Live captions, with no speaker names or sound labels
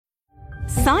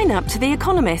Sign up to The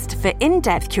Economist for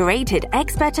in-depth curated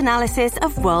expert analysis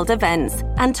of world events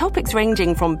and topics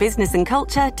ranging from business and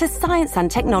culture to science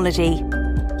and technology.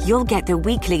 You'll get the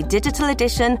weekly digital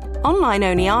edition,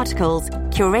 online-only articles,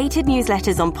 curated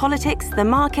newsletters on politics, the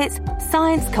markets,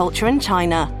 science, culture and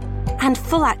China, and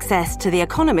full access to The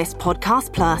Economist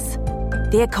Podcast Plus.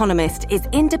 The Economist is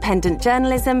independent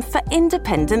journalism for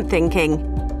independent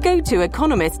thinking. Go to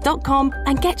economist.com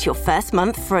and get your first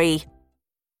month free.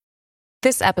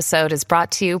 This episode is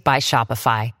brought to you by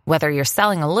Shopify. Whether you're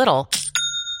selling a little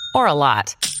or a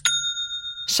lot,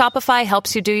 Shopify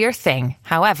helps you do your thing,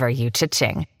 however you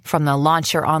cha-ching. From the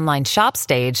launch your online shop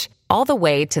stage, all the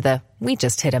way to the we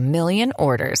just hit 1 million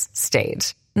orders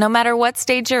stage. No matter what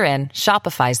stage you're in,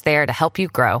 Shopify's there to help you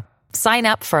grow. Sign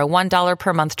up for a $1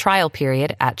 per month trial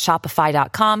period at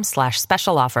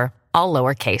shopify.com/special offer, all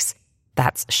lowercase.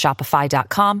 That's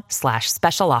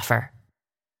shopify.com/special offer.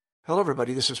 Hello,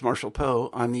 everybody. This is Marshall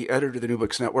Poe. I'm the editor of the New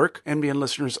Books Network. NBN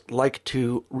listeners like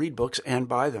to read books and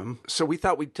buy them. So we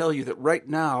thought we'd tell you that right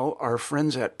now, our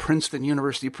friends at Princeton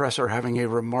University Press are having a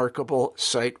remarkable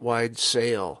site-wide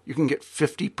sale. You can get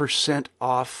 50%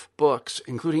 off books,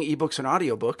 including ebooks and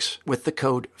audiobooks, with the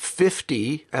code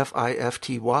 50,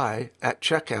 F-I-F-T-Y, at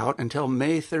checkout until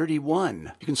May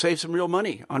 31. You can save some real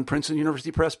money on Princeton University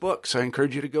Press books. I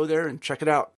encourage you to go there and check it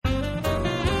out.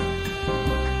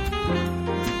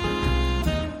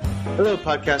 Hello,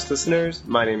 podcast listeners.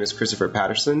 My name is Christopher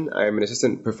Patterson. I am an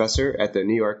assistant professor at the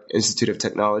New York Institute of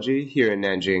Technology here in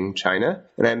Nanjing, China,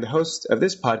 and I am the host of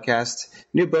this podcast,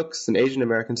 New Books in Asian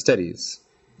American Studies.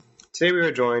 Today we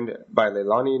are joined by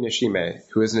Leilani Nishime,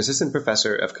 who is an assistant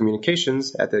professor of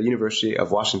communications at the University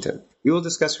of Washington. We will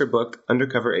discuss her book,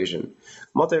 Undercover Asian,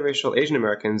 Multiracial Asian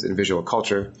Americans in Visual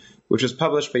Culture, which was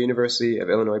published by University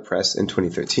of Illinois Press in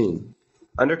 2013.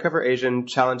 Undercover Asian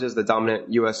challenges the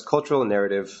dominant U.S. cultural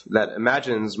narrative that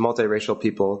imagines multiracial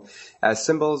people as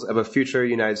symbols of a future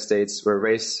United States where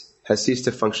race has ceased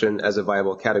to function as a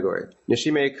viable category.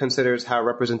 Nishime considers how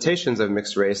representations of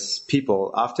mixed-race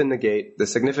people often negate the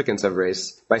significance of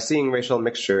race by seeing racial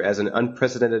mixture as an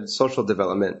unprecedented social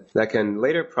development that can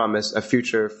later promise a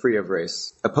future free of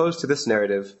race. Opposed to this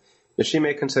narrative,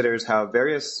 Nishime considers how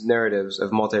various narratives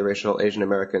of multiracial Asian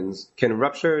Americans can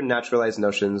rupture naturalized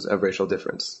notions of racial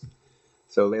difference.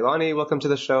 So, Leilani, welcome to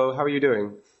the show. How are you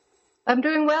doing? I'm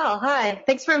doing well. Hi.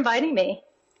 Thanks for inviting me.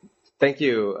 Thank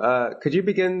you. Could you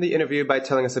begin the interview by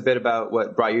telling us a bit about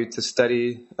what brought you to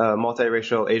study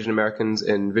multiracial Asian Americans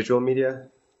in visual media?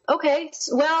 Okay.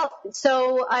 Well,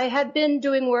 so I had been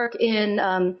doing work in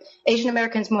Asian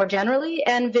Americans more generally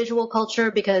and visual culture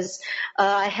because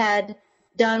I had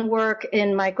done work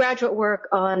in my graduate work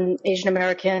on Asian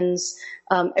Americans.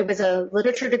 It was a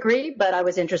literature degree, but I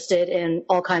was interested in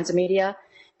all kinds of media.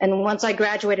 And once I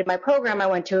graduated my program, I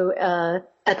went to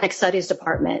ethnic studies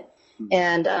department.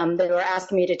 And they were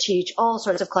asking me to teach all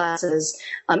sorts of classes,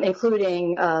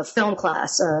 including film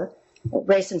class,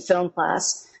 race and film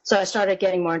class. So I started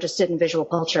getting more interested in visual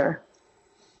culture.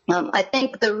 I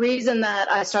think the reason that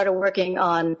I started working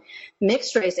on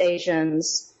mixed race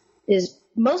Asians is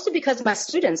mostly because of my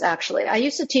students, actually. I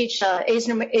used to teach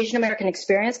Asian American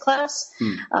experience class.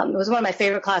 It was one of my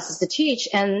favorite classes to teach,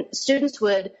 and students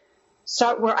were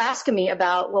asking me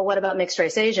about, well, what about mixed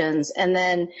race Asians? And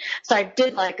then, so I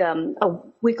did like a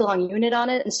week-long unit on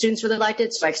it, and students really liked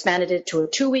it, so I expanded it to a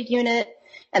 2-week unit,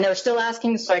 and they were still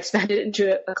asking, so I expanded it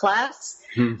into a class.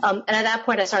 And at that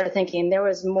point, I started thinking there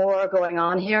was more going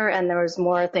on here, and there was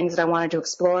more things that I wanted to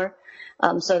explore.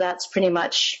 So that's pretty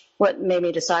much what made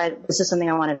me decide this is something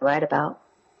I wanted to write about.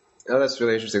 Oh, that's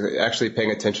really interesting. Actually paying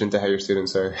attention to how your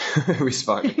students are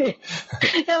responding.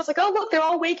 Yeah, I was like, oh, look, they're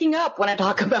all waking up when I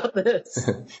talk about this.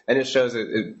 And it shows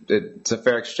it's a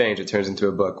fair exchange. It turns into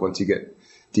a book once you get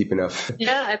deep enough.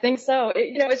 Yeah, I think so.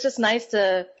 It's just nice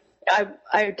to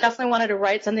I definitely wanted to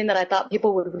write something that I thought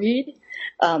people would read.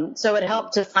 So it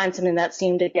helped to find something that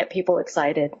seemed to get people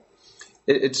excited.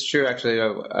 It's true, actually.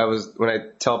 When I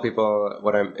tell people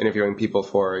what I'm interviewing people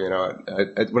for,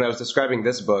 when I was describing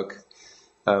this book,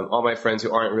 all my friends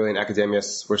who aren't really in academia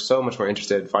were so much more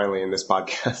interested finally in this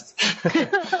podcast.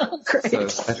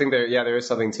 Great. So I think there is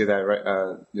something to that,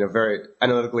 right? Very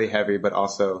analytically heavy, but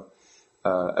also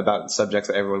about subjects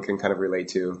that everyone can kind of relate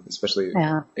to, especially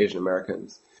Asian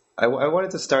Americans. I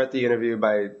wanted to start the interview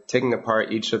by taking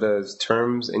apart each of those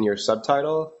terms in your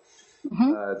subtitle.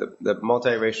 The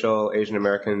multiracial Asian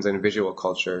Americans and visual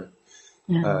culture.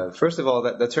 First of all,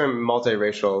 the term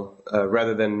multiracial,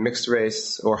 rather than mixed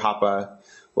race or Hapa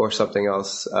or something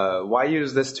else, why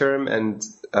use this term, and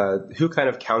who kind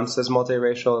of counts as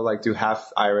multiracial? Like, do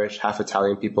half Irish, half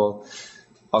Italian people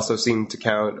also seem to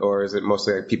count, or is it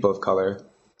mostly like people of color?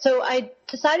 So I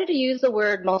decided to use the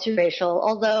word multiracial,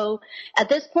 although at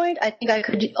this point I think I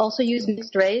could also use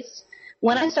mixed race.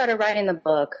 When I started writing the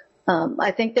book,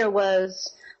 I think there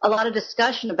was a lot of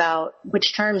discussion about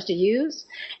which terms to use.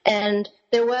 And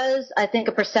there was, I think,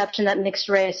 a perception that mixed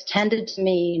race tended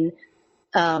to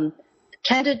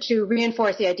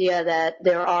reinforce the idea that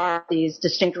there are these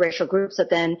distinct racial groups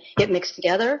that then get mixed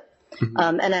together.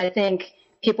 Mm-hmm. And I think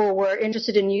people were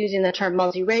interested in using the term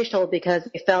multiracial because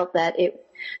they felt that it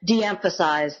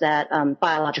de-emphasized that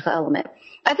biological element.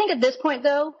 I think at this point,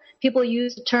 though, people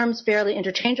use the terms fairly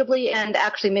interchangeably, and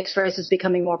actually mixed race is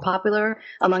becoming more popular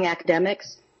among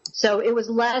academics. So it was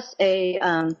less a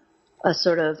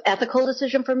sort of ethical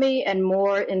decision for me and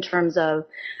more in terms of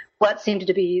what seemed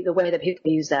to be the way that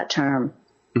people use that term.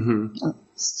 Mm-hmm.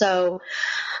 So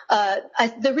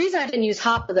the reason I didn't use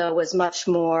Hapa, though, was much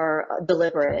more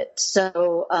deliberate.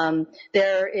 So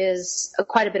there is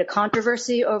quite a bit of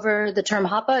controversy over the term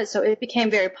Hapa. So it became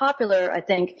very popular, I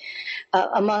think,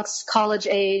 amongst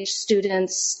college-age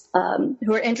students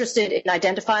who are interested in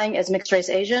identifying as mixed-race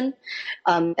Asian,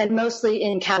 and mostly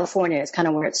in California is kind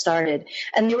of where it started.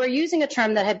 And they were using a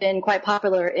term that had been quite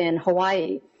popular in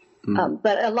Hawaii.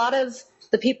 But a lot of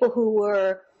the people who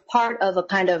were part of a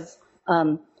kind of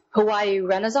Hawaii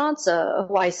Renaissance, a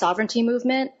Hawaii sovereignty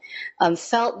movement,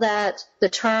 felt that the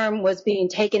term was being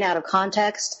taken out of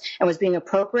context and was being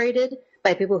appropriated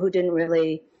by people who didn't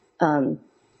really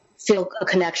feel a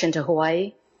connection to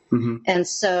Hawaii. Mm-hmm. And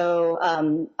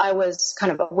so I was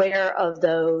kind of aware of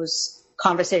those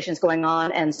conversations going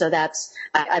on, and so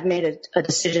I've made a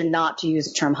decision not to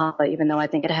use the term Hapa, even though I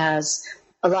think it has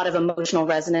a lot of emotional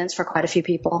resonance for quite a few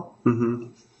people.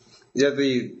 Mm-hmm. Yeah,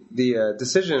 the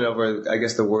decision over, I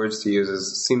guess, the words to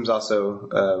use seems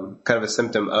also kind of a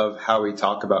symptom of how we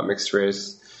talk about mixed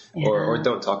race, or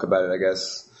don't talk about it, I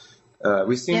guess.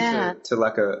 We seem to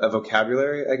lack a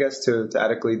vocabulary, I guess, to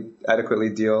adequately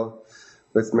deal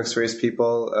with mixed race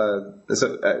people.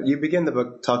 So you begin the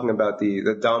book talking about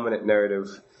the dominant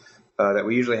narrative that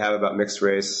we usually have about mixed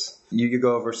race. You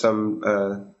go over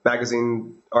some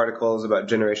magazine articles about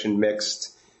Generation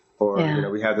Mixed, or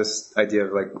we have this idea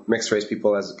of like mixed race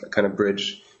people as a kind of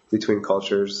bridge between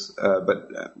cultures.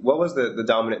 But what was the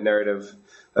dominant narrative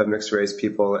of mixed race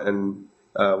people, and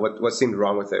what seemed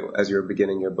wrong with it as you were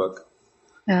beginning your book?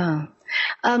 Yeah.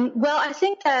 Well, I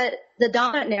think that the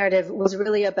dominant narrative was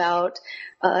really about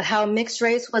how mixed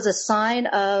race was a sign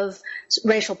of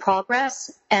racial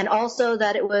progress, and also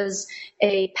that it was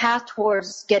a path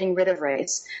towards getting rid of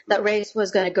race, that race was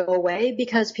going to go away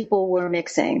because people were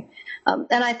mixing.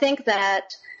 And I think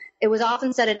that it was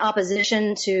often said in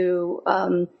opposition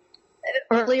to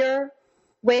earlier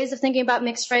ways of thinking about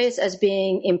mixed race as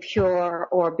being impure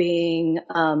or being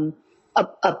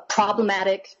a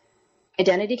problematic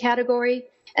identity category.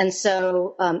 And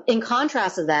so in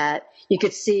contrast to that, you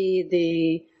could see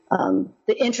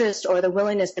the interest or the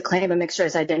willingness to claim a mixed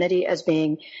race identity as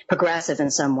being progressive in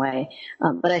some way.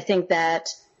 But I think that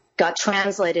got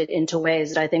translated into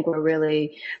ways that I think were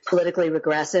really politically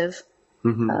regressive.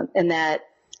 Mm-hmm. And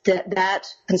that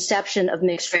conception of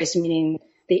mixed race meaning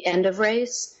the end of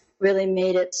race really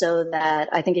made it so that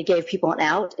I think it gave people an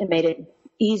out. It made it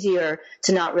easier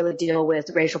to not really deal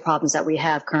with racial problems that we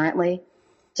have currently,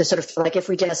 to sort of feel like if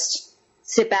we just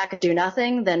sit back and do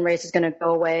nothing, then race is going to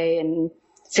go away and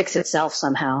fix itself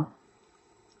somehow.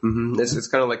 Mm-hmm. It's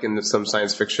kind of like in some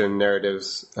science fiction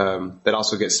narratives that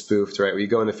also get spoofed, right? Where you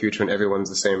go in the future and everyone's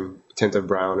the same tint of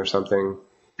brown or something.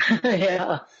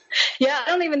 Yeah, I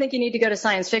don't even think you need to go to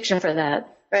science fiction for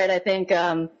that, right? I think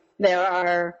there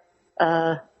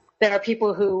are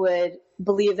people who would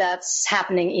believe that's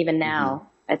happening even now.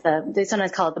 Mm-hmm. They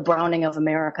sometimes call it the browning of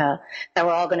America, that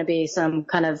we're all going to be some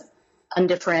kind of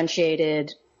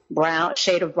undifferentiated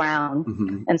shade of brown.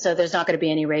 Mm-hmm. And so there's not going to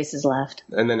be any races left.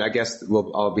 And then I guess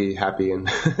we'll all be happy and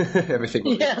everything.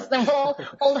 Yes, then we'll all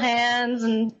hold hands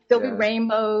and there'll be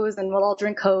rainbows and we'll all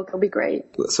drink Coke. It'll be great.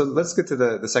 So let's get to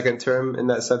the second term in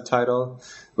that subtitle,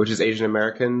 which is Asian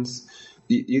Americans.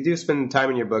 You do spend time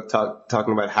in your book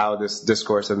talking about how this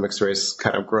discourse of mixed race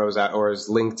kind of grows out or is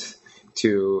linked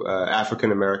to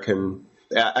African American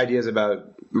ideas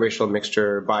about racial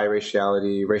mixture,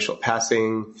 biraciality, racial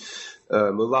passing,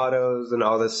 mulattoes, and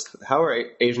all this. How are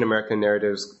Asian American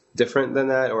narratives different than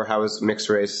that, or how is mixed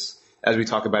race, as we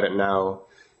talk about it now,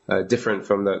 different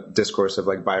from the discourse of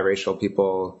like biracial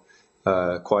people,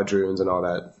 quadroons, and all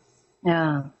that?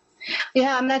 Yeah.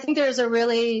 I mean, I think there's so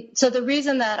the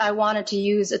reason that I wanted to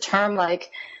use a term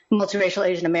like multiracial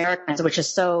Asian Americans, which is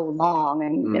so long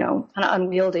and, kind of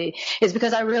unwieldy, is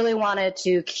because I really wanted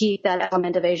to keep that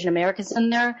element of Asian Americans in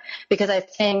there, because I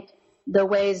think the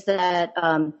ways that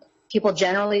people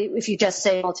generally, if you just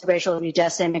say multiracial, if you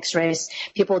just say mixed race,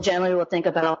 people generally will think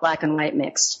about black and white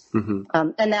mixed.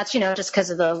 And that's, just because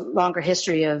of the longer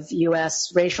history of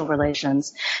U.S. racial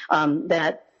relations,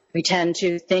 that we tend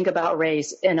to think about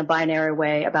race in a binary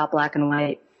way about black and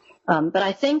white. But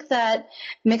I think that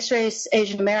mixed race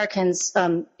Asian Americans,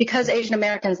 because Asian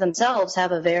Americans themselves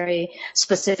have a very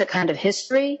specific kind of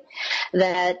history,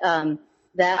 that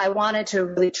I wanted to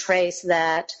really trace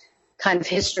that kind of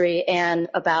history, and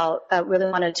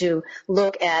really wanted to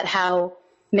look at how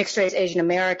mixed race Asian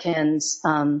Americans,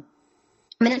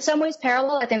 in some ways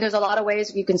parallel. I think there's a lot of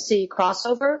ways you can see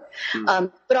crossover,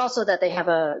 but also that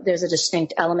there's a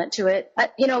distinct element to it.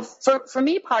 For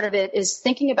me, part of it is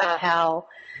thinking about how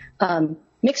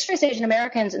mixed race Asian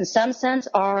Americans, in some sense,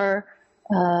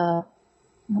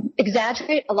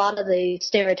 exaggerate a lot of the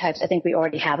stereotypes I think we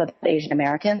already have about Asian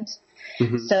Americans.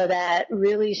 So that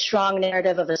really strong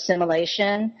narrative of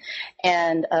assimilation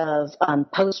and of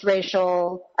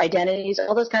post-racial identities,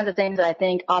 all those kinds of things that I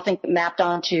think often get mapped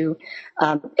onto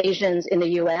Asians in the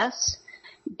U.S.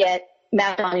 get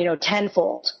mapped on,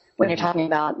 tenfold when you're talking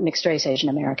about mixed race Asian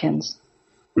Americans.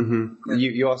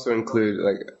 You also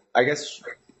include, I guess,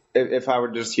 if I were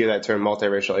to just hear that term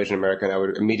multiracial Asian American, I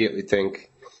would immediately think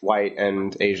white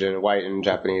and Asian, white and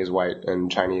Japanese, white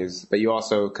and Chinese. But you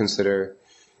also consider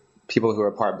people who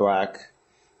are part black,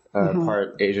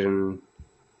 part Asian,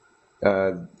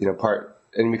 part,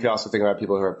 and we could also think about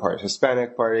people who are part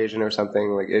Hispanic, part Asian or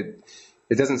something.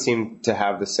 It doesn't seem to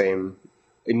have the same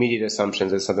immediate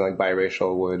assumptions as something like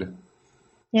biracial would.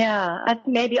 Yeah,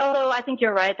 maybe, although I think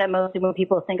you're right that mostly when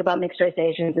people think about mixed race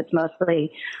Asians, it's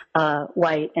mostly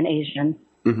white and Asian.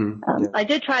 I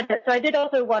did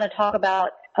also want to talk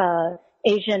about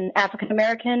Asian African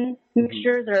American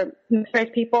mixtures or mixed race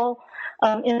people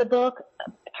in the book,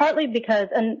 partly because,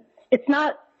 and it's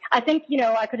not, I think,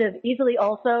 I could have easily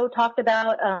also talked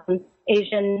about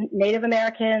Asian Native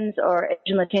Americans or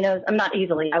Asian Latinos. I'm not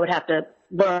easily, I would have to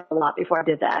learn a lot before I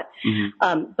did that.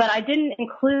 But I didn't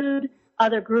include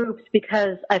other groups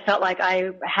because I felt like I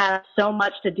had so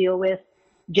much to deal with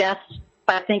just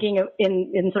by thinking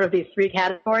in sort of these three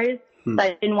categories. That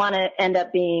I didn't want to end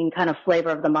up being kind of flavor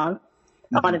of the month.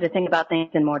 I wanted to think about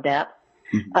things in more depth.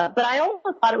 But I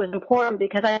also thought it was important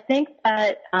because I think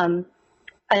that to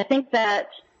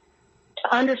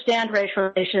understand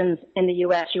racial relations in the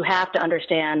U.S., you have to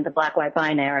understand the black-white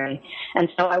binary. And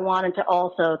so I wanted to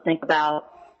also think about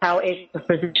how Asians are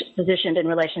positioned in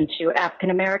relation to African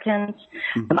Americans.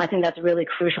 I think that's really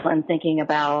crucial in thinking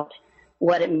about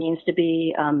what it means to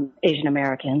be Asian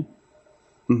American.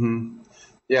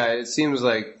 Yeah, it seems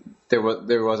like there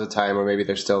was a time, or maybe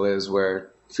there still is,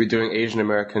 where if you're doing Asian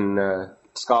American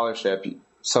scholarship,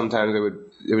 sometimes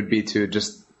it would be to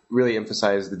just really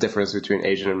emphasize the difference between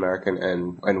Asian American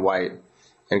and white,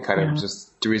 and kind of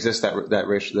just to resist that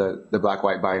racial the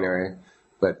black-white binary.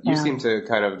 But you seem to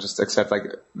kind of just accept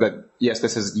that, yes,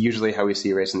 this is usually how we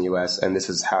see race in the U.S., and this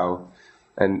is how,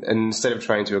 and instead of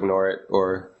trying to ignore it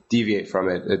or deviate from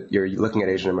it, you're looking at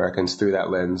Asian Americans through that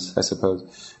lens, I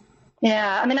suppose.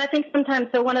 Yeah, I think sometimes,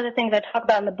 so one of the things I talk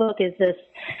about in the book is this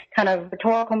kind of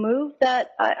rhetorical move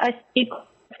that I speak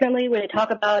frequently when they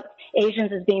talk about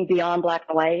Asians as being beyond black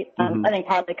and white. I think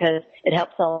partly because it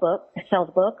helps sell books. It sells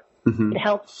books. It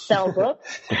helps sell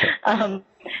books.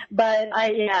 But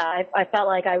I felt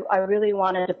like I really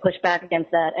wanted to push back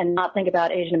against that and not think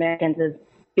about Asian Americans as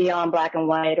beyond black and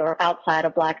white or outside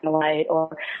of black and white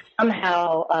or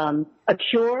somehow a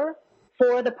cure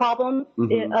for the problems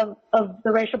of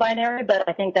the racial binary. But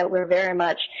I think that we're very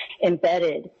much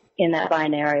embedded in that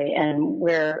binary, and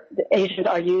where the Asians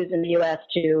are used in the U.S.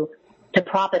 to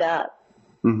prop it up.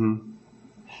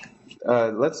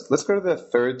 Let's go to the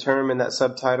third term in that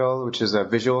subtitle, which is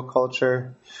visual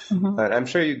culture. And I'm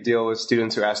sure you deal with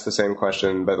students who ask the same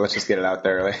question, but let's just get it out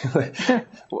there.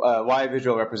 Why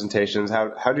visual representations?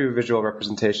 How do visual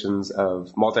representations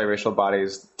of multiracial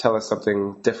bodies tell us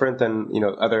something different than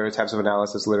other types of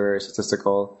analysis, literary,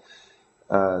 statistical?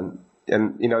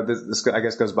 This I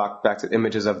guess goes back to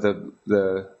images of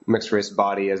the mixed race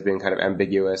body as being kind of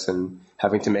ambiguous and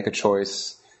having to make a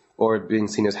choice, or being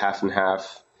seen as half and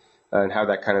half. And how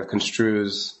that kind of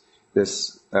construes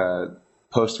this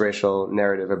post-racial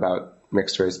narrative about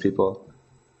mixed-race people.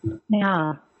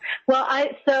 Yeah. Well, I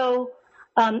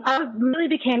really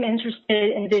became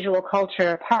interested in visual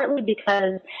culture, partly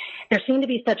because there seemed to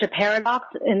be such a paradox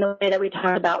in the way that we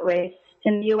talk about race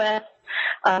in the U.S.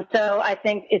 So I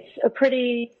think it's a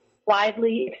pretty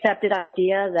widely accepted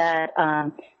idea that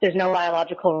there's no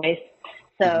biological race.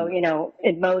 So,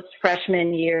 in most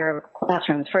freshman year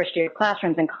classrooms, first year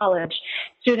classrooms in college,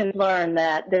 students learn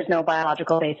that there's no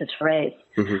biological basis for race.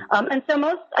 And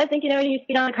so I think, you see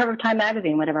it on the cover of Time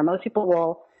magazine, whatever. Most people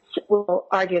will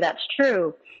argue that's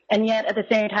true. And yet at the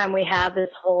same time, we have this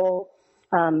whole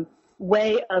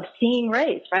way of seeing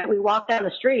race, right? We walk down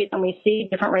the street and we see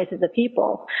different races of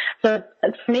people. So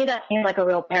for me, that seems like a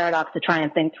real paradox to try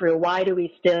and think through. Why do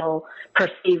we still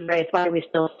perceive race? Why do we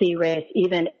still see race,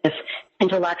 even if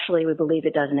intellectually we believe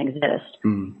it doesn't exist?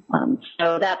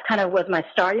 So that kind of was my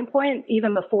starting point,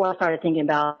 even before I started thinking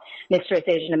about mixed race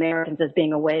Asian Americans as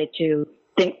being a way to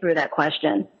think through that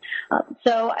question.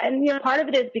 Part of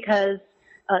it is because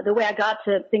the way I got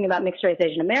to thinking about mixed race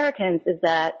Asian Americans is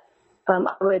that I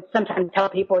would sometimes tell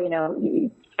people, you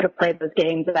sort of play those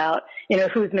games about,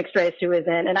 who's mixed race, who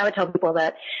isn't. And I would tell people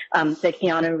that, say,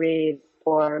 Keanu Reeves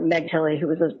or Meg Tilly, who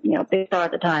was a big star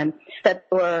at the time, that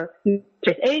were mixed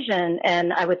race Asian.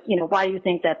 And I would, why do you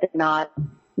think that they're not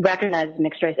recognized as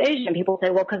mixed race Asian? People say,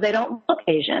 well, because they don't look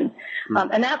Asian.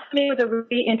 And that for me was a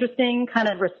really interesting kind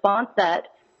of response, that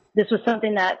this was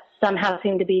something that somehow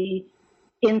seemed to be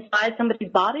inside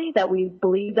somebody's body, that we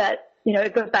believe that,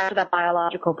 it goes back to that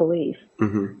biological belief.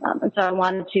 And so I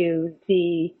wanted to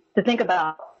think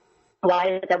about why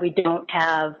is it that we don't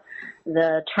have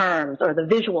the terms or the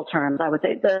visual terms, I would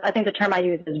say. I think the term I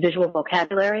use is visual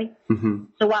vocabulary.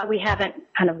 So why we haven't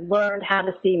kind of learned how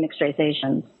to see mixed race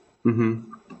Asians.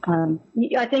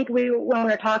 I think when we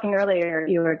were talking earlier,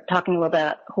 you were talking a little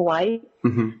about Hawaii.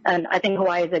 And I think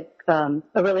Hawaii is a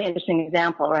really interesting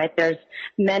example, right? There's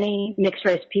many mixed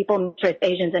race people, mixed race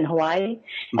Asians in Hawaii.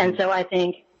 And so I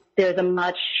think there's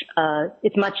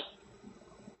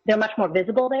they're much more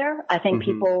visible there. I think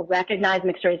people recognize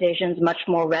mixed race Asians much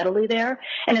more readily there.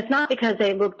 And it's not because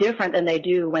they look different than they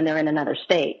do when they're in another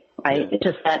state, right? It's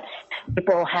just that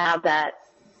people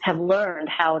have learned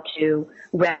how to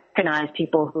recognize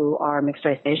people who are mixed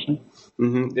race Asian.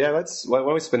 Yeah, why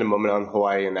don't we spend a moment on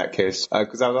Hawaii in that case?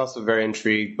 Because I was also very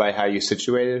intrigued by how you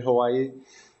situated Hawaii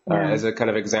as a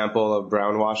kind of example of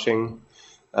brownwashing.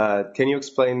 Can you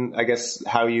explain, I guess,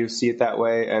 how you see it that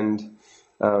way, and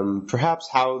perhaps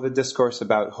how the discourse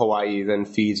about Hawaii then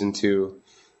feeds into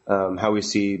how we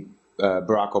see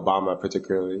Barack Obama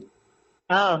particularly?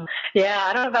 Oh, yeah,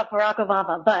 I don't know about Barack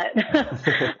Obama,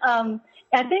 but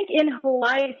I think in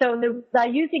Hawaii, I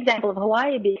use the example of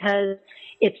Hawaii because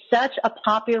it's such a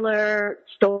popular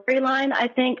storyline, I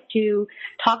think, to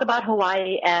talk about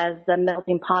Hawaii as the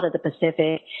melting pot of the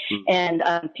Pacific. And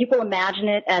people imagine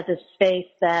it as a space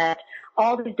that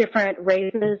all these different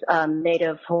races,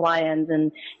 Native Hawaiians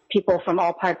and people from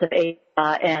all parts of Asia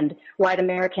and white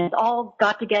Americans all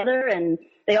got together, and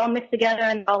they all mix together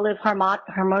and all live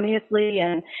harmoniously,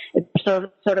 and it's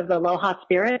sort of the aloha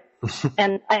spirit.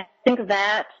 And I think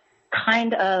that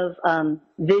kind of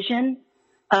vision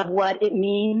of what it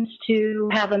means to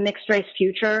have a mixed race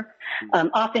future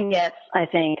often gets, I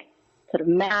think, sort of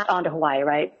mapped onto Hawaii,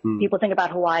 right? People think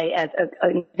about Hawaii as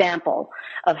an example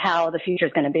of how the future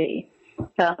is going to be.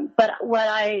 But what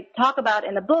I talk about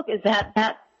in the book is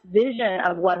that vision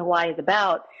of what Hawaii is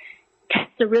about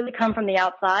to really come from the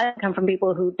outside, come from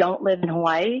people who don't live in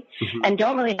Hawaii and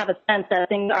don't really have a sense that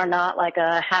things are not like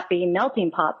a happy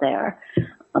melting pot there.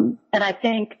 And I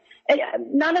think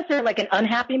not necessarily like an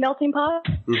unhappy melting pot,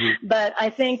 but I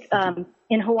think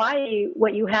in Hawaii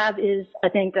what you have is, I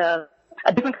think, a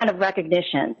different kind of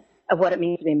recognition of what it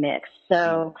means to be mixed.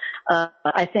 So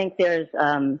I think there's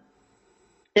a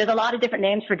lot of different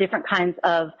names for different kinds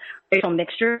of racial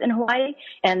mixtures in Hawaii,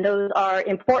 and those are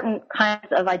important kinds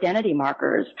of identity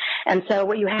markers. And so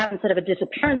what you have instead of a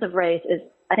disappearance of race is,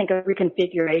 I think, a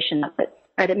reconfiguration of it.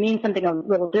 Right? It means something a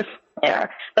little different there,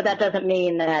 but that doesn't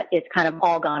mean that it's kind of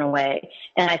all gone away.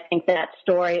 And I think that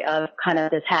story of kind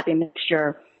of this happy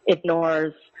mixture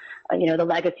ignores the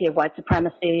legacy of white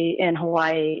supremacy in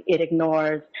Hawaii. It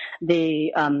ignores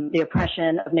the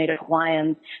oppression of Native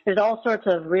Hawaiians. There's all sorts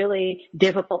of really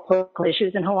difficult political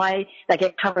issues in Hawaii that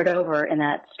get covered over in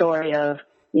that story of,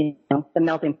 the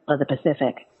melting pot of the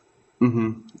Pacific.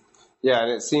 Yeah,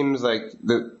 and it seems like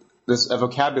this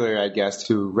vocabulary, I guess,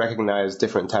 to recognize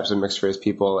different types of mixed race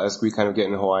people as we kind of get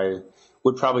in Hawaii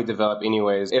would probably develop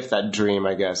anyways if that dream,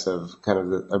 I guess, of kind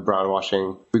of a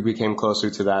brownwashing, we became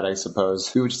closer to that, I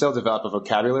suppose. We would still develop a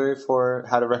vocabulary for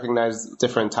how to recognize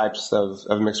different types of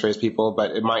mixed race people,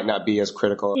 but it might not be as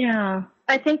critical. Yeah.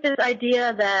 I think this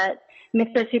idea that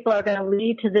mixed race people are going to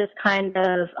lead to this kind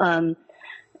of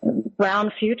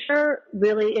brown future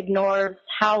really ignores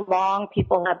how long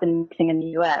people have been mixing in the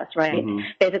U.S., right? Mm-hmm.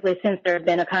 Basically, since there's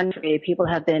been a country, people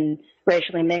have been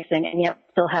racially mixing and yet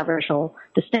still have racial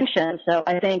distinctions. So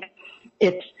I think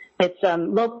it's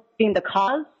locating the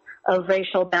cause of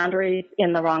racial boundaries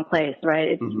in the wrong place,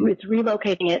 right? It's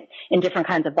relocating it in different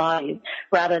kinds of bodies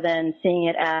rather than seeing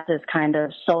it as this kind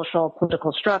of social,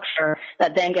 political structure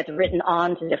that then gets written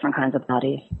onto different kinds of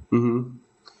bodies. Mm-hmm.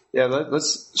 Yeah,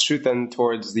 let's shoot then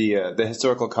towards the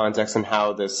historical context and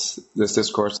how this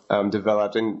discourse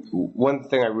developed. And one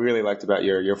thing I really liked about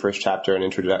your first chapter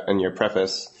and your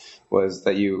preface was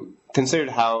that you considered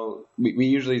how we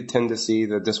usually tend to see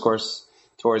the discourse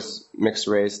towards mixed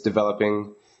race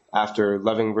developing after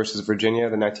Loving versus Virginia,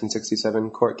 the 1967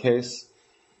 court case,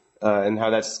 and how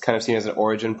that's kind of seen as an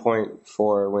origin point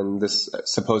for when this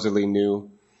supposedly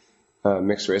new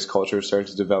mixed race culture started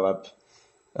to develop.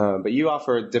 But you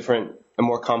offer a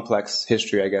more complex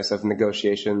history, I guess, of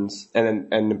negotiations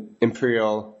and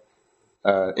imperial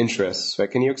interests.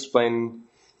 Right? Can you explain,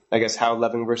 I guess, how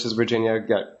Loving versus Virginia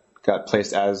got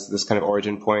placed as this kind of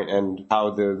origin point and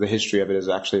how the history of it is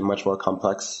actually much more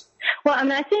complex? Well, I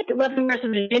mean, I think Loving versus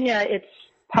Virginia, it's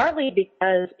partly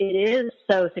because it is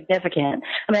so significant.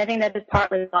 I mean, I think that is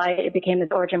partly why it became this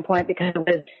origin point, because it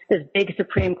was this big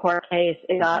Supreme Court case.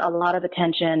 It got a lot of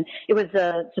attention. It was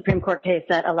a Supreme Court case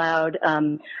that allowed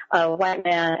a white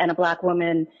man and a black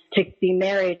woman to be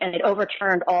married, and it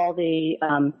overturned all the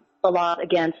laws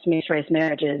against mixed-race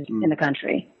marriages in the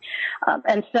country.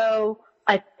 And so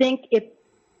I think it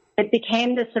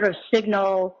became this sort of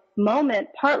signal moment,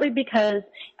 partly because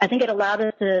I think it allowed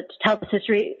us to tell this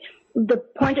history. The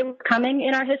point it was coming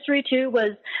in our history, too,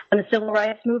 was when the civil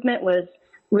rights movement was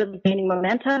really gaining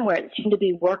momentum, where it seemed to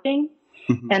be working.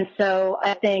 Mm-hmm. And so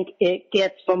I think it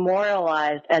gets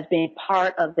memorialized as being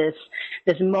part of this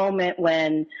moment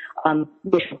when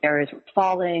racial barriers were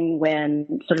falling,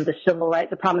 when sort of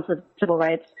the promise of the civil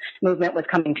rights movement was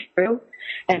coming true.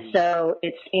 And so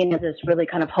it's seen as this really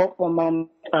kind of hopeful moment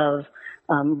of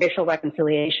racial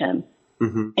reconciliation.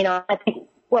 Mm-hmm. You know, I think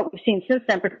what we've seen since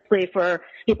then, particularly for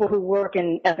people who work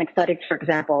in ethnic studies, for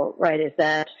example, right, is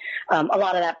that a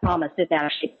lot of that promise didn't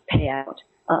actually pay out.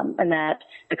 And that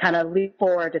the kind of leap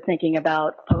forward to thinking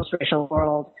about a post-racial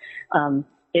world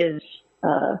is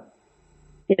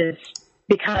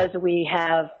because we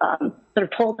have sort of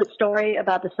told the story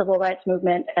about the civil rights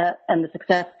movement and the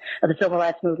success of the civil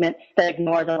rights movement that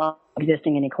ignores a lot of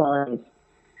existing inequalities.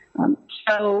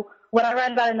 So what I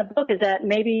write about in the book is that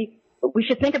maybe we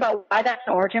should think about why that's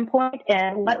an origin point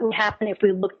and what would happen if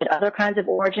we looked at other kinds of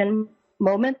originary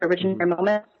moments.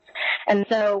 And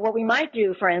so what we might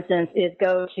do, for instance, is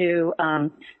go to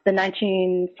the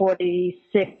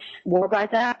 1946 War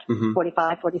Rights Act,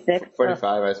 45, 46.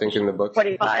 45, I think, in the book.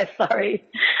 45, sorry.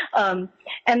 And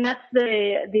that's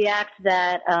the act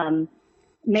that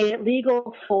made it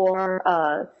legal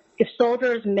for if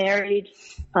soldiers married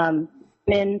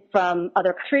men from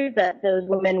other countries, that those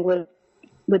women would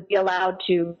be allowed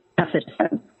to have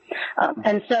citizens.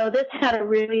 And so this had a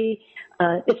really,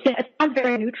 it sounds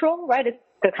very neutral, right? It's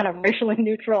a kind of racially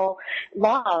neutral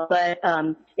law, but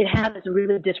it had this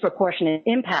really disproportionate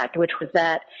impact, which was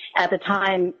that at the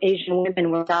time, Asian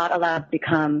women were not allowed to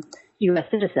become U.S.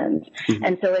 citizens. Mm-hmm.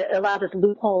 And so it allowed this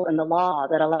loophole in the law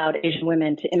that allowed Asian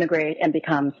women to immigrate and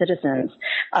become citizens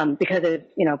because it's,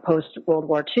 post-World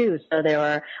War II. So there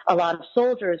were a lot of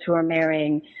soldiers who were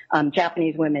marrying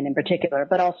Japanese women in particular,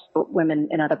 but also women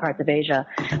in other parts of Asia,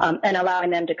 and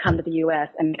allowing them to come to the U.S.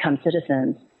 and become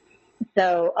citizens.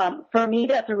 So for me,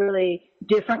 that's a really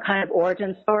different kind of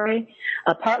origin story,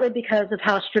 partly because of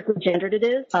how strictly gendered it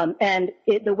is, and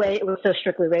the way it was so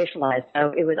strictly racialized.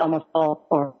 So it was almost all,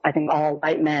 or I think all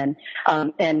white men,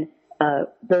 and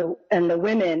the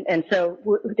women, and so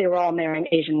they were all marrying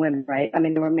Asian women, right? I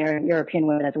mean, they were marrying European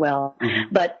women as well.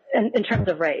 Mm-hmm. But in terms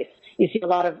of race, you see a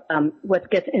lot of what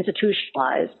gets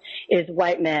institutionalized is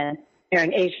white men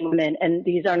marrying Asian women, and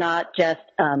these are not just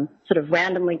sort of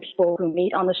randomly people who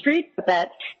meet on the street, but that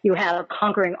you have a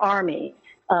conquering army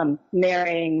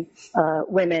marrying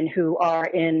women who are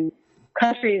in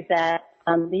countries that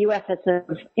the U.S. has sort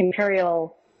of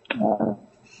imperial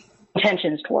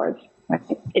intentions towards. Right?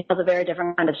 It tells a very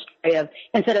different kind of story of,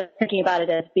 instead of thinking about it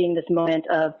as being this moment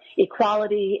of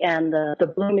equality and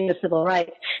the blooming of civil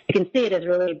rights, you can see it as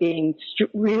really being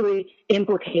really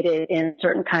implicated in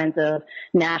certain kinds of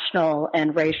national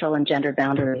and racial and gendered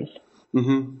boundaries.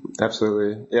 Mm-hmm.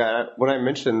 Absolutely. Yeah. When I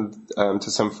mentioned to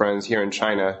some friends here in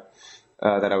China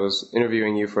that I was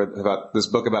interviewing you about this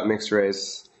book about mixed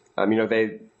race,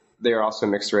 they are also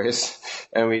mixed race,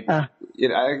 and I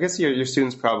guess your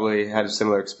students probably had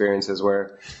similar experiences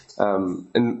where,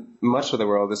 in much of the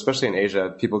world, especially in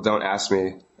Asia, people don't ask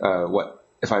me what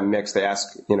if I'm mixed. They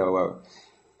ask,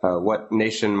 what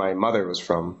nation my mother was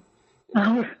from.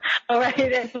 Oh,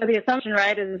 right. So the assumption,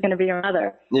 right, is it's going to be your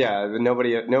mother. Yeah,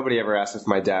 nobody ever asks if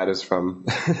my dad is from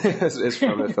is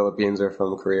from the Philippines or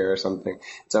from Korea or something.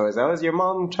 It's always, is your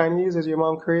mom Chinese? Is your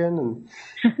mom Korean? And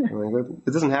I'm like,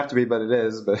 it doesn't have to be, but it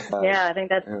is. But yeah, I think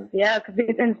that's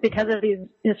it's because of these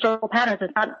historical patterns.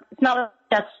 It's not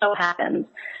that so happens,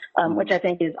 which I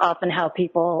think is often how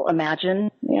people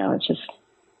imagine. It's just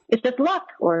luck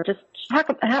or just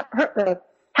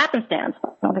happenstance. I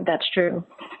don't think that's true.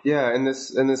 Yeah, and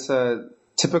this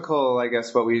typical, I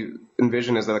guess, what we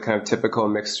envision as a kind of typical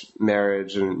mixed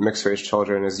marriage and mixed race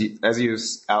children, as you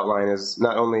outline, is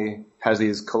not only has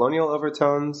these colonial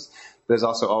overtones, but is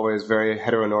also always very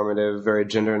heteronormative, very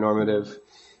gender normative,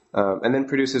 and then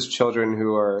produces children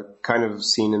who are kind of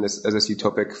seen in this as this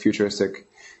utopic, futuristic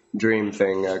dream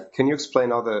thing. Can you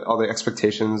explain all the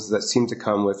expectations that seem to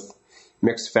come with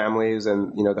mixed families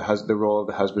and the role of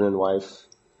the husband and wife?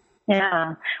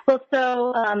 Yeah. Well,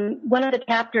 so one of the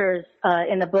chapters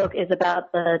in the book is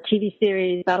about the TV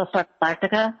series Battlestar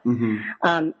Galactica. Mm-hmm.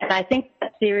 And I think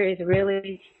that series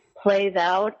really plays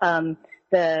out the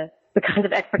kinds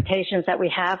of expectations that we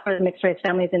have for the mixed race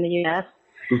families in the U.S.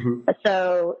 Mm-hmm.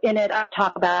 So in it, I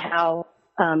talk about how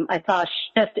I saw a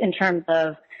shift in terms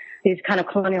of these kind of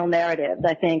colonial narratives.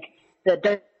 I think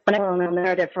the colonial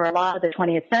narrative for a lot of the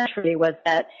 20th century was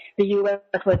that the U.S.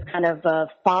 was kind of a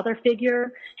father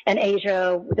figure, and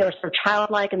Asia, they were sort of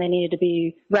childlike and they needed to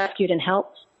be rescued and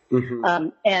helped. Mm-hmm.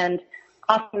 And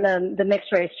often the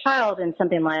mixed race child in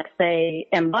something like, say,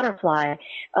 M. Butterfly,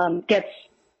 gets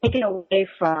taken away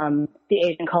from the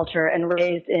Asian culture and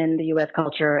raised in the U.S.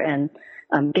 culture and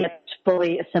gets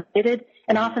fully assimilated.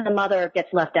 And often the mother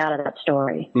gets left out of that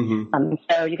story. Mm-hmm.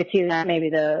 So you could see that maybe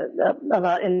a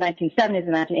lot in the 1970s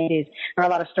and 1980s, there are a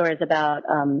lot of stories about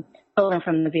children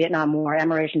from the Vietnam War,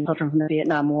 Amerasian children from the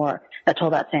Vietnam War that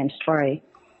told that same story.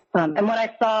 And what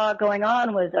I saw going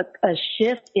on was a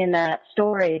shift in that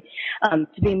story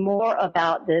to be more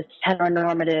about this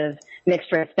heteronormative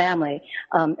mixed race family,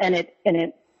 and it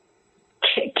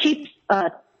keeps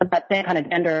that same kind of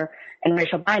gender and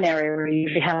racial binary where you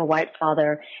usually have a white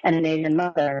father and an Asian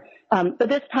mother. But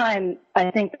this time, I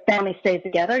think the family stays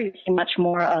together. You see much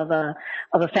more of a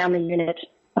family unit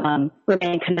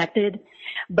remain connected.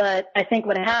 But I think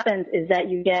what happens is that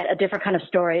you get a different kind of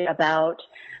story about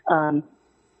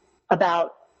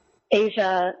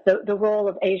Asia, the role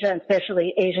of Asia, and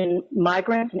especially Asian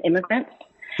migrants and immigrants,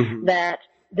 mm-hmm. that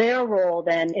their role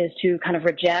then is to kind of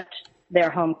reject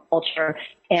their home culture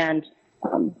and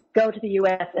go to the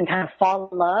U.S. and kind of fall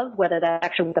in love, whether that's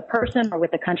actually with the person or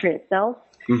with the country itself,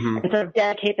 mm-hmm. and sort of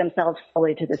dedicate themselves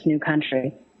fully to this new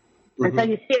country. Mm-hmm. And so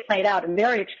you see it played out in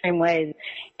very extreme ways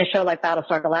in a show like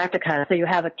Battlestar Galactica. So you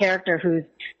have a character who's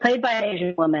played by an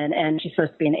Asian woman, and she's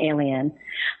supposed to be an alien.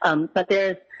 But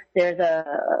there's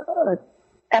a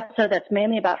episode that's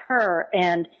mainly about her,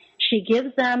 and she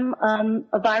gives them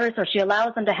a virus, or she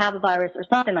allows them to have a virus or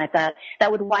something like that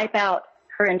would wipe out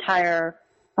her entire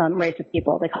race of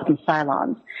people. They call them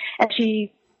Cylons. And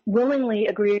she willingly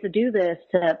agreed to do this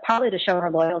partly to show her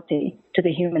loyalty to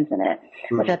the humans in it,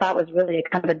 which I thought was really a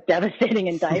kind of a devastating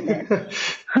indictment.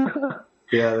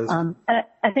 Yeah.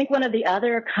 I think one of the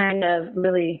other kind of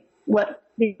the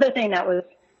other thing that was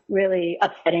really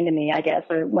upsetting to me, I guess,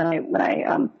 when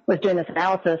I was doing this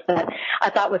analysis that I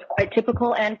thought was quite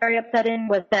typical and very upsetting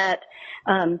was that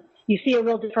you see a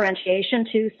real differentiation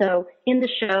too. So in the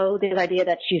show, there's the idea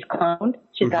that she's cloned.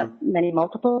 She's mm-hmm. got many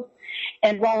multiples.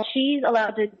 And while she's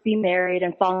allowed to be married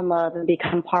and fall in love and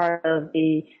become part of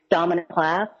the dominant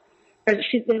class, there's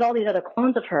all these other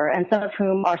clones of her, and some of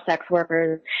whom are sex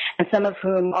workers, and some of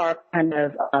whom are kind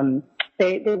of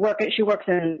they work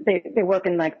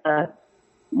in like the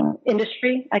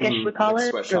industry, I guess you would call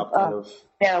it. Sweatshop kind of.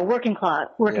 Yeah, working class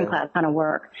kind of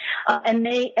work. And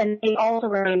they also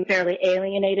remain fairly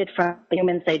alienated from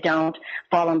humans. They don't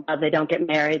fall in love. They don't get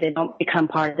married. They don't become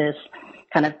part of this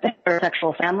kind of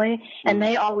heterosexual family. And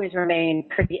they always remain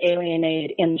pretty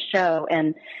alienated in the show.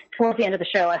 And towards the end of the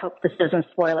show, I hope this doesn't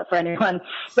spoil it for anyone,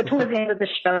 but towards the end of the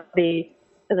show, the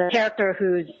character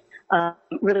who's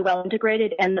really well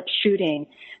integrated ends up shooting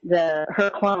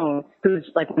her clone, who's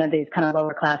like one of these kind of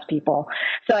lower class people.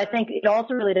 So I think it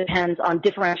also really depends on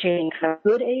differentiating kind of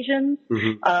good Asians,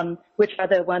 mm-hmm. Which are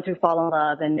the ones who fall in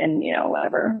love and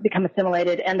whatever, become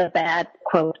assimilated, and the bad,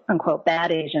 quote unquote,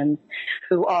 bad Asians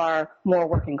who are more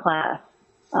working class,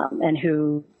 and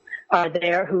who are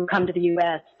there who come to the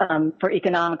U.S. For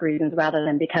economic reasons rather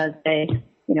than because they,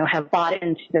 have bought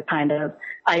into the kind of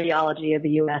ideology of the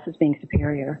U.S. as being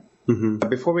superior. Mm-hmm.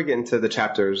 Before we get into the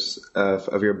chapters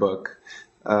of your book,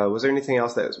 was there anything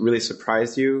else that really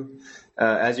surprised you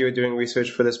as you were doing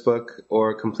research for this book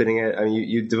or completing it? I mean,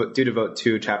 you do devote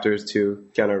 2 chapters to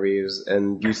Keanu Reeves,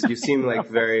 and you seem like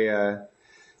very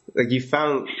like you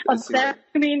found obsessed.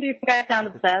 I mean, do you think I sound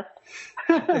obsessed?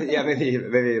 Yeah, maybe a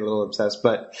little obsessed.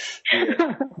 But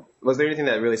was there anything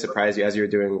that really surprised you as you were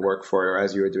doing work for it, or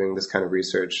as you were doing this kind of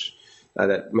research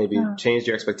that maybe changed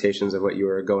your expectations of what you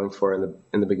were going for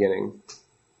in the beginning?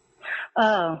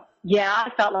 Oh, yeah, I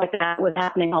felt like that was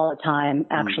happening all the time,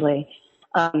 actually.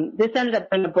 This ended up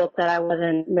being a book that I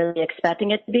wasn't really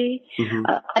expecting it to be. Mm-hmm.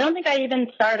 I don't think I even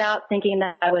started out thinking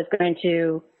that I was going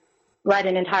to write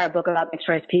an entire book about mixed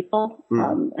race people.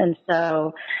 And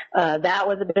so that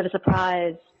was a bit of a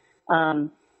surprise.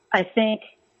 I think,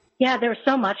 there was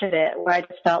so much of it where I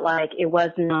just felt like it was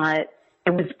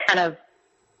kind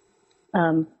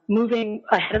of moving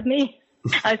ahead of me.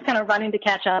 I was kind of running to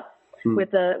catch up with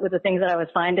the things that I was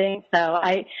finding. So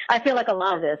I feel like a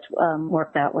lot of this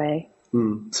worked that way.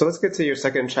 So let's get to your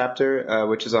second chapter,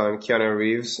 which is on Keanu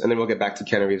Reeves, and then we'll get back to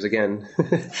Keanu Reeves again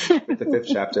with the 5th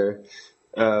chapter.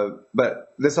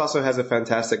 But this also has a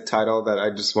fantastic title that I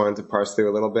just wanted to parse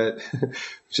through a little bit,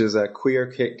 which is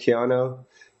Queer Keanu,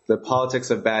 The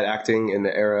Politics of Bad Acting in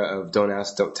the Era of Don't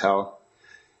Ask, Don't Tell.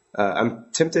 I'm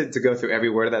tempted to go through every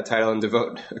word of that title and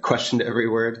devote a question to every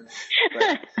word.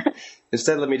 But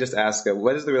instead, let me just ask,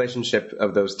 what is the relationship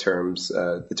of those terms,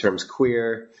 the terms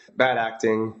queer, bad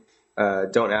acting,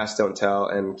 Don't Ask, Don't Tell,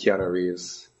 and Keanu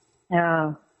Reeves?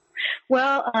 Oh,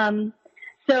 well,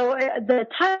 so the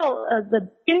title, the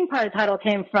beginning part of the title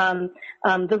came from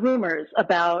the rumors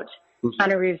about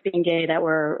Keanu Reeves being gay that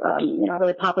were,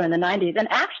 really popular in the 90s. And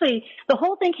actually, the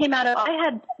whole thing came out of, I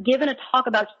had given a talk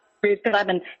about Keanu Reeves because I've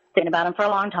been thinking about him for a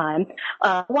long time,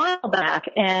 a while back.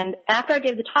 And after I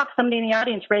gave the talk, somebody in the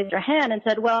audience raised their hand and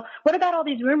said, well, what about all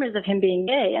these rumors of him being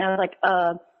gay? And I was like,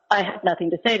 I have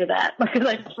nothing to say to that because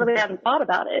I just really haven't thought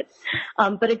about it.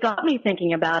 But it got me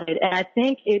thinking about it. And I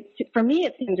think for me,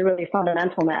 it seems really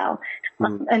fundamental now.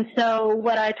 And so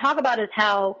what I talk about is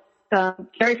how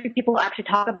very few people actually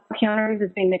talk about Keanu Reeves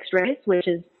as being mixed race, which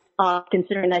is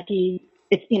considering that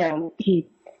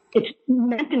it's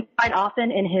mentioned quite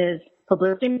often in his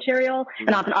publicity material,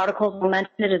 and often articles will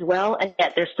mention it as well, and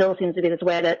yet there still seems to be this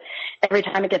way that every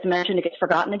time it gets mentioned, it gets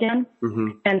forgotten again. Mm-hmm.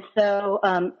 And so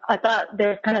I thought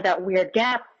there's kind of that weird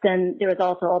gap. Then there was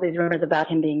also all these rumors about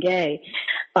him being gay.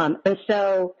 And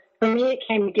so for me, it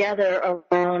came together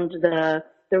around the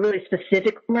really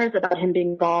specific rumors about him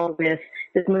being involved with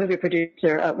this movie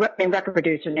producer, record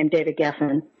producer named David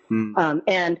Geffen.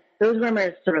 And those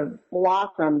rumors sort of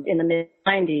blossomed in the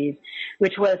mid-90s,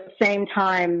 which was the same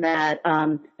time that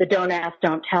the Don't Ask,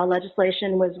 Don't Tell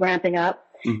legislation was ramping up.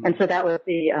 Mm-hmm. And so that was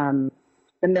the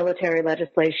military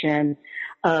legislation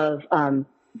of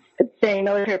saying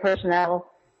military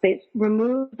personnel, they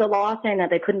removed the law saying that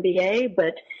they couldn't be gay,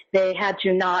 but they had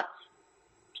to not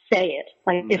say it.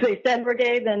 Like if they said we're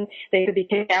gay, then they could be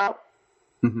kicked out.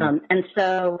 Mm-hmm. And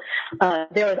so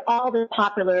there was all this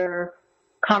popular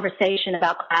conversation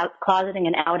about closeting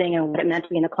and outing and what it meant to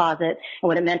be in the closet and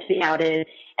what it meant to be outed.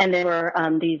 And there were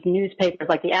these newspapers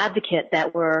like The Advocate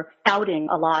that were outing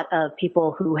a lot of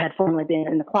people who had formerly been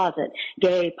in the closet,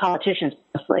 gay politicians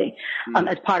mostly,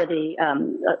 as part of the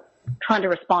trying to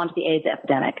respond to the AIDS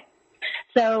epidemic.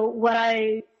 So what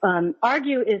I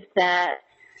argue is that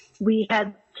we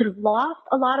had sort of lost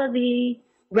a lot of the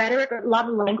rhetoric, a lot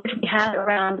of the language we had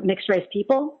around mixed race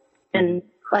people. And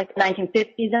like the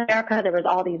 1950s in America, there was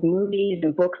all these movies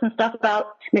and books and stuff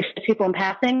about mixed race people in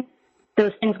passing.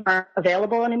 Those things weren't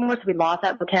available anymore, so we lost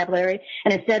that vocabulary.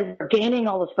 And instead, we're gaining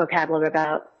all this vocabulary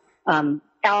about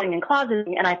outing and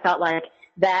closeting, and I felt like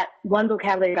that one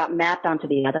vocabulary got mapped onto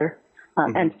the other.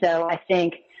 And so I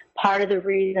think part of the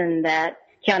reason that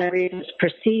Keanu Reeves was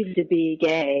perceived to be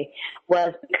gay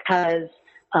was because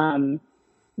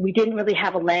we didn't really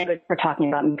have a language for talking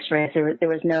about mixed race. There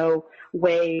was no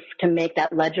way to make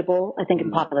that legible, I think,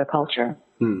 in popular culture.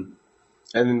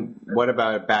 And what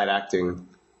about bad acting?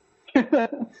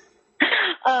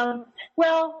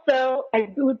 Well, so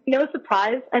it would be no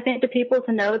surprise, I think, to people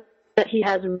to know that he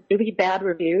has really bad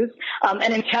reviews.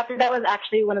 And in chapter, that was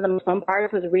actually one of the most fun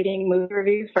parts, was reading movie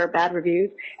reviews for bad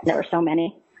reviews. And there were so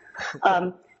many.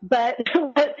 But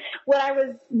what I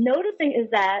was noticing is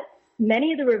that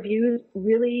many of the reviews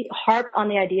really harped on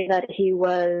the idea that he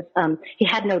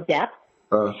had no depth,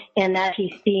 and that he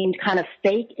seemed kind of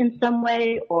fake in some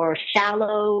way, or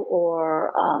shallow,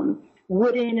 or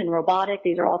wooden and robotic.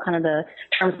 These are all kind of the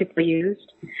terms people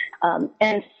used.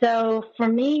 And so for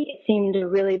me, it seemed to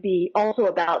really be also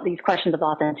about these questions of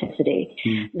authenticity,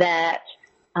 that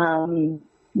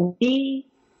we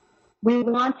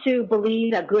want to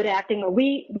believe that good acting, or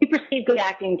we perceive good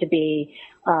acting to be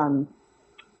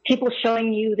people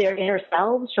showing you their inner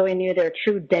selves, showing you their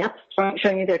true depth,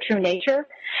 showing you their true nature.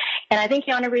 And I think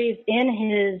Keanu Reeves, in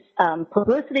his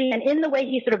publicity and in the way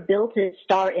he sort of built his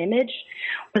star image,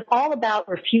 was all about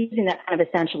refusing that kind of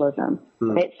essentialism.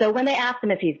 Right? So when they asked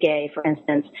him if he's gay, for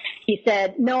instance, he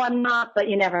said, "No, I'm not, but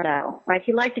you never know." Right?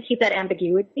 He liked to keep that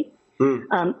ambiguity.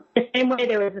 The same way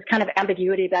there was this kind of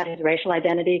ambiguity about his racial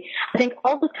identity. I think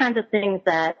all those kinds of things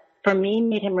that, for me,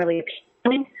 made him really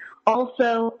appealing.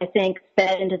 Also, I think,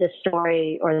 fed into this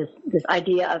story, or this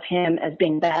idea of him as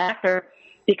being a bad actor,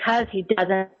 because he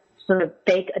doesn't sort of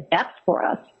fake a depth for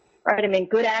us, right? I mean,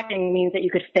 good acting means that you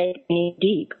could fake being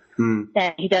deep.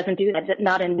 And he doesn't do that,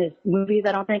 not in his movies,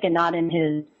 I don't think, and not in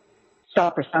his star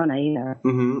persona either.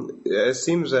 It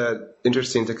seems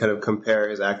interesting to kind of compare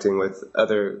his acting with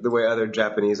the way other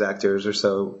Japanese actors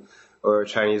or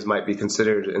Chinese might be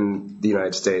considered in the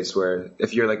United States, where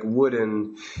if you're like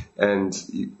wooden and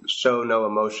you show no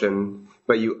emotion,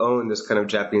 but you own this kind of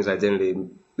Japanese identity,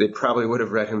 they probably would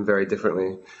have read him very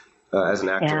differently as an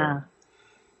actor.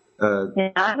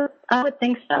 Yeah, I would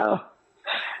think so.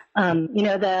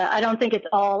 I don't think it's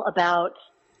all about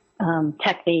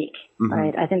technique,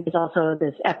 right? I think there's also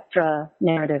this extra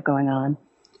narrative going on.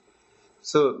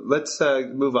 So let's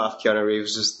move off Keanu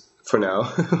Reeves just for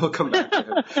now. We'll come back to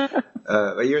him.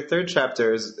 Your third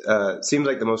chapter seems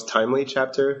like the most timely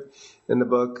chapter in the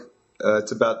book.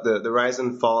 It's about the rise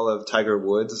and fall of Tiger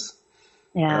Woods.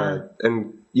 Yeah.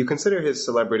 And you consider his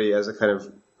celebrity as a kind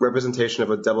of representation of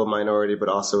a double minority, but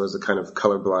also as a kind of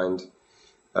colorblind,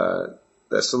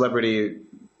 a celebrity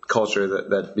culture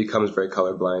that becomes very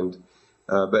colorblind.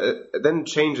 But it then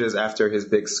changes after his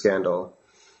big scandal.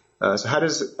 So how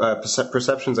does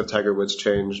perceptions of Tiger Woods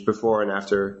change before and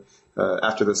after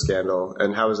the scandal,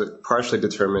 and how is it partially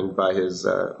determined by his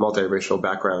multiracial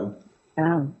background?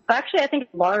 Actually, I think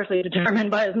it's largely determined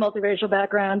by his multiracial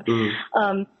background.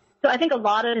 So I think a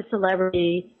lot of his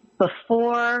celebrity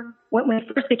before, when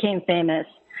he first became famous,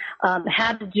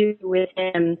 had to do with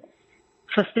him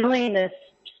fulfilling this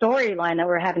storyline that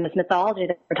we're having, this mythology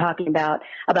that we're talking about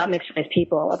mixed race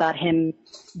people, about him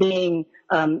being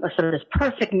a sort of this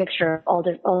perfect mixture of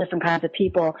all different kinds of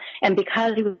people. And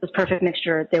because he was this perfect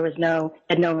mixture,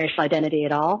 had no racial identity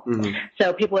at all.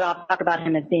 So people would often talk about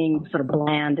him as being sort of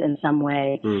bland in some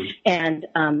way. And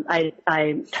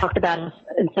I talked about him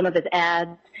in some of his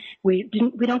ads. We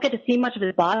don't get to see much of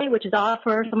his body, which is odd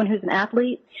for someone who's an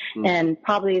athlete. And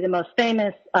probably the most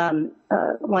famous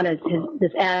one is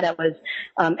this ad that was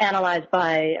analyzed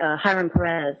by Hiram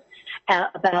Perez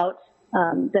about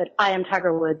that I Am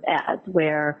Tiger Woods ads,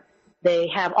 where they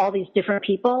have all these different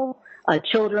people,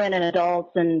 children and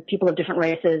adults and people of different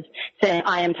races, saying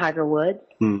I am Tiger Woods.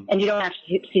 And you don't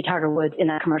actually see Tiger Woods in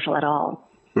that commercial at all.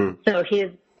 So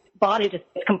his body just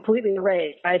is completely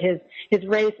erased, right? His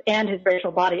race and his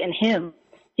racial body and him,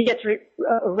 he gets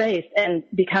erased and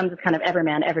becomes kind of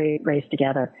everyman, every race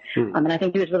together. And I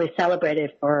think he was really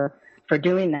celebrated for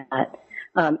doing that.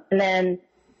 And then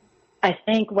I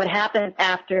think what happened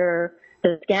after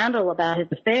the scandal about his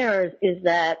affairs is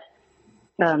that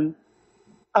a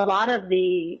lot of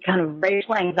the kind of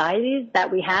racial anxieties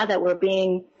that we had that were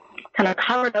being kind of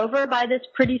covered over by this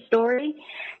pretty story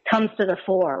comes to the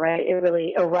fore, right? It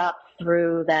really erupts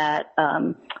through that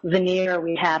veneer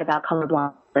we had about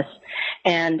colorblindness.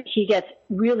 And he gets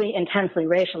really intensely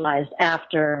racialized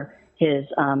after the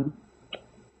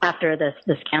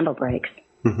scandal breaks.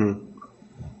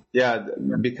 Yeah,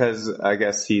 because I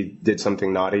guess he did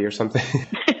something naughty or something.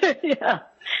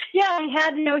 Yeah, he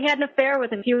had an affair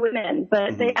with a few women,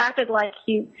 but they acted like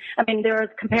there were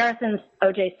comparisons to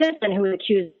O.J. Simpson, who was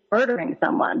accused of murdering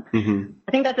someone.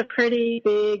 I think that's a pretty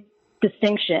big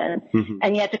distinction.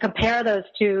 And yet to compare those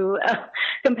two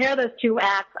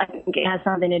acts, I think it has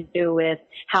something to do with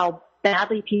how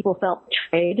badly people felt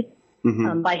betrayed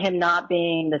by him not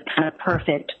being this kind of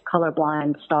perfect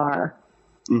colorblind star.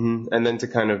 And then to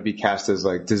kind of be cast as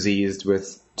like diseased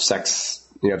with sex,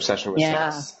 obsession with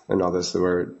sex and all this.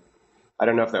 I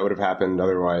don't know if that would have happened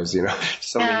otherwise,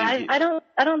 I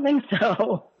don't think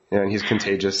so. Yeah, and he's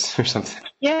contagious or something.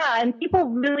 Yeah, and people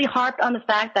really harped on the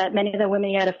fact that many of the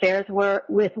women he had affairs were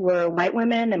white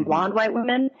women and blonde white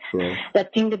women.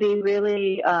 That seemed to be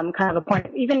really kind of a point.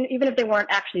 Even if they weren't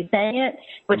actually saying it,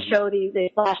 would show these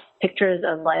flash pictures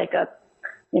of like a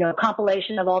a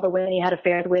compilation of all the women he had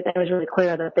affairs with, and it was really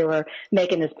clear that they were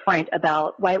making this point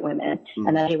about white women,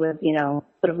 and that he was,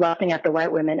 sort of lusting after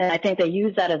white women. And I think they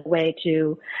used that as a way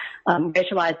to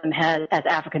racialize them as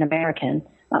African American,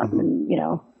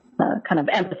 kind of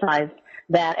emphasize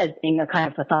that as being a kind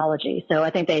of pathology. So I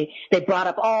think they brought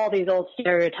up all these old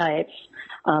stereotypes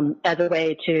as a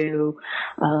way to,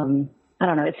 I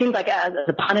don't know, it seems like as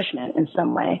a punishment in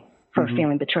some way for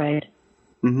feeling betrayed.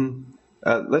 Mm-hmm.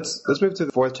 Let's move to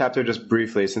the fourth chapter just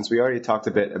briefly, since we already talked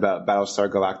a bit about Battlestar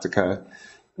Galactica.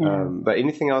 Yeah. But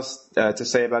anything else to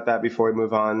say about that before we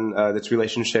move on? Its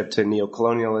relationship to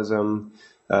neocolonialism,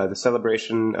 the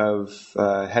celebration of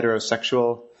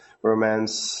heterosexual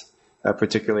romance,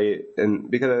 particularly,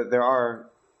 because there are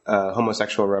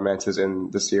homosexual romances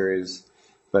in the series,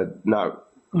 but not.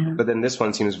 Yeah. But then this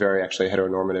one seems very actually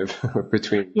heteronormative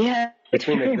between the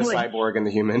cyborg and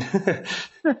the human.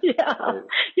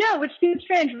 Yeah, which seems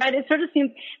strange, right? It sort of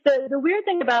seems the weird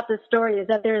thing about this story is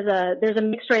that there's a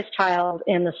mixed race child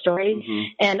in the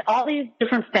story, and all these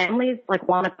different families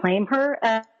want to claim her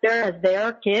as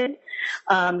their kid,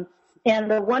 and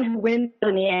the one who wins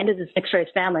in the end is this mixed race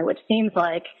family, which seems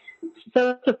like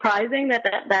so surprising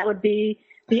that would be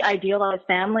the idealized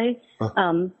family.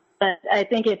 But I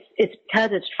think it's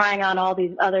because it's trying on all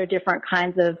these other different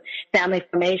kinds of family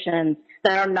formations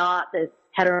that are not this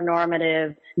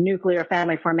heteronormative nuclear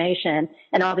family formation,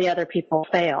 and all the other people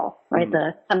fail, right?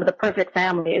 The perfect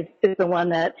family is the one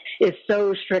that is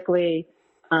so strictly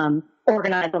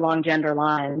organized along gender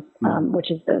lines, which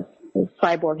is this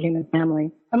cyborg human family.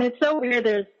 I mean, it's so weird.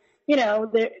 There's,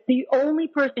 the only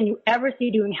person you ever see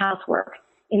doing housework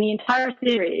in the entire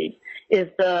series is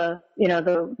the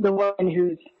woman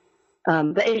who's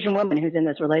the Asian woman who's in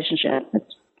this relationship.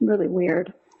 It's really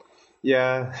weird.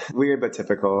 Yeah, weird but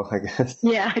typical, I guess.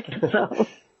 Yeah, I guess so.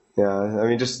 Yeah, I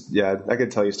mean, I could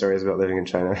tell you stories about living in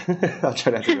China. I'll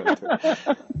try not to go into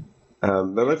it.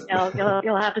 But let's.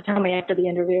 You'll have to tell me after the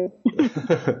interview.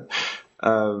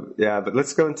 But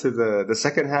let's go into the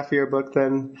second half of your book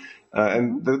then.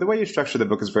 And the way you structure the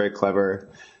book is very clever,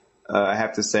 I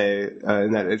have to say,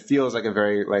 in that it feels like a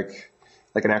very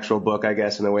like an actual book, I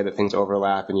guess, in the way that things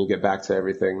overlap and you get back to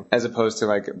everything, as opposed to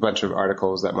a bunch of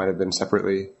articles that might have been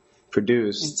separately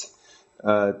produced.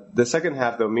 The second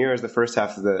half, though, mirrors the first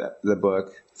half of the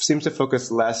book, seems to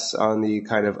focus less on the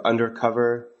kind of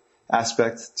undercover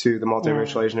aspect to the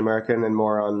multiracial Asian American and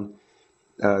more on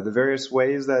the various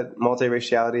ways that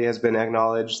multiraciality has been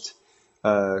acknowledged,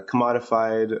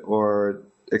 commodified, or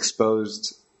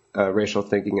exposed racial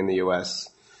thinking in the U.S.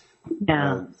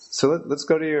 Yeah. So let's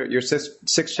go to your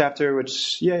sixth chapter,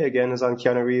 which, again, is on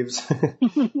Keanu Reeves.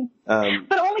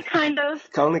 But only kind of.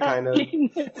 Only kind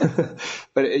of.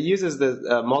 But it uses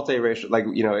the multiracial,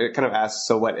 it kind of asks,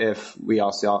 so what if we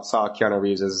all saw Keanu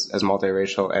Reeves as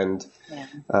multiracial? And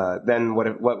then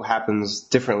what happens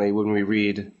differently when we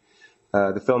read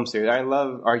the film series? I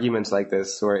love arguments like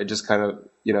this, where it just kind of,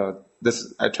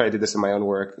 I try to do this in my own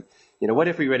work. What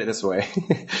if we read it this way?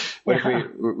 What if we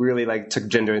really took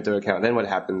gender into account? Then what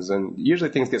happens? And usually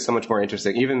things get so much more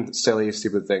interesting. Even silly,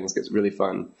 stupid things get really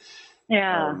fun.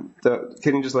 Yeah. So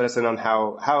can you just let us in on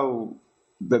how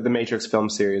the Matrix film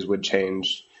series would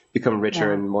become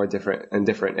richer and more different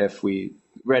if we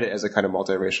read it as a kind of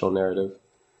multiracial narrative?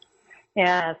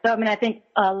 Yeah. So, I think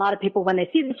a lot of people, when they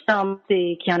see this film,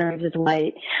 see Keanu Reeves as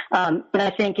white. But I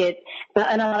think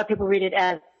and a lot of people read it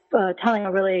as telling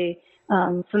a really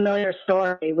familiar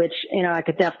story, which,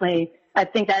 I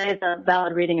think that is a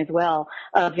valid reading as well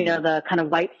of, the kind of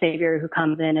white savior who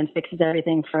comes in and fixes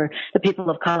everything for the people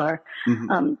of color.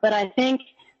 But I think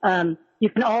you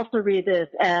can also read this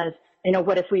as,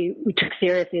 what if we took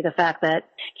seriously the fact that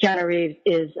Keanu Reeves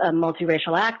is a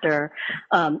multiracial actor,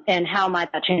 and how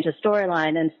might that change the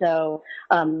storyline? And so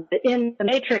in The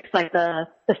Matrix, the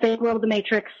fake world of The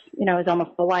Matrix, is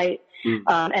almost white.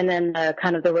 And then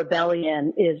the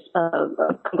rebellion is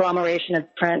a conglomeration of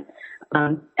different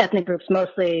ethnic groups,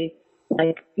 mostly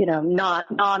not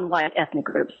non-white ethnic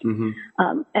groups.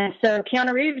 And so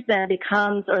Keanu Reeves then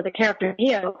the character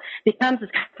Neo becomes this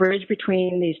bridge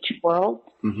between these two worlds.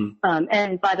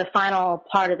 And by the final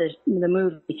part of the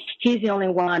movie, he's the only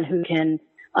one who can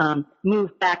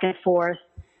move back and forth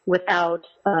without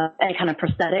any kind of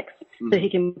prosthetics. So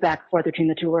he can move back and forth between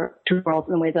the two worlds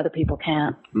in ways other people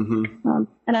can't.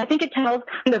 And I think it tells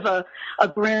kind of a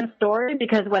grim story,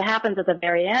 because what happens at the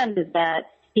very end is that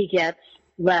he gets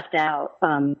left out.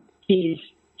 I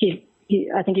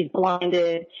think he's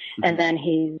blinded, and then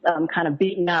he's kind of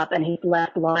beaten up, and he's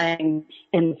left lying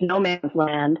in no man's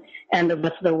land, and the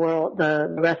rest of the world, the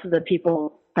rest of the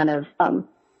people kind of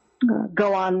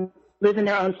go on live in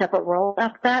their own separate world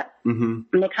after that. Mm-hmm.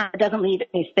 And it kind of doesn't leave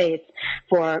any space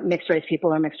for mixed race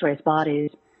people or mixed race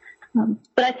bodies.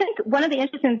 But I think one of the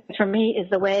interesting things for me is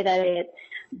the way that it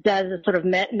does a sort of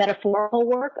metaphorical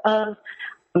work of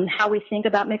how we think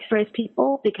about mixed race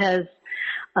people, because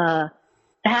what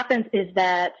happens is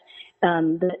that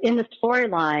in the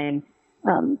storyline,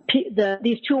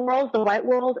 these two worlds, the white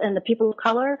world and the people of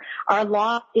color, are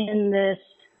locked in this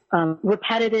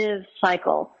repetitive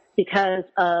cycle because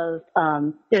of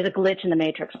there's a glitch in the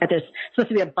matrix. Right? There's supposed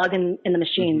to be a bug in the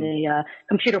machine, the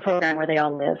computer program where they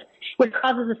all live, which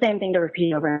causes the same thing to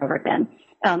repeat over and over again.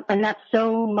 And that's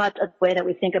so much a way that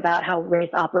we think about how race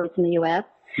operates in the U.S.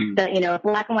 That,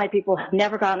 black and white people have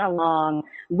never gotten along,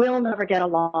 will never get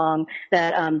along,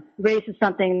 that race is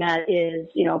something that is,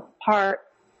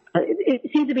 it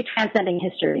seems to be transcending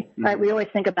history, right? We always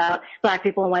think about black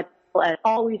people and white people as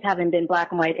always having been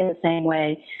black and white in the same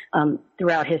way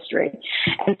throughout history.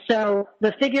 And so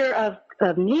the figure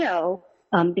of Neo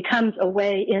becomes a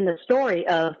way in the story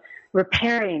of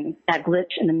repairing that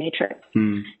glitch in the matrix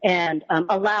and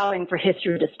allowing for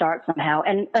history to start somehow,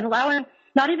 and allowing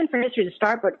not even for history to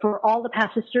start, but for all the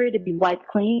past history to be wiped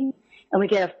clean, and we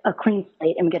get a clean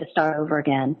slate and we get to start over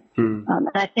again. And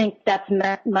I think that's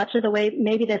much of the way,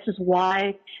 maybe this is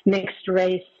why mixed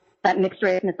race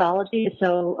mythology is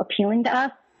so appealing to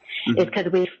us, is because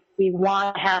we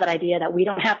want to have that idea that we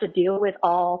don't have to deal with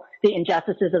all the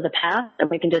injustices of the past, and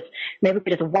we can just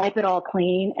wipe it all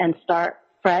clean and start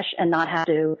fresh and not have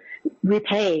to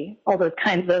repay all those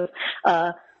kinds of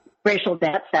racial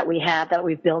debts that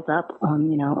we've built up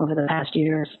over the past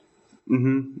years.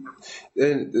 Mm-hmm.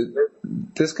 And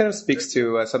this kind of speaks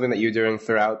to something that you're doing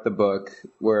throughout the book,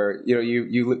 where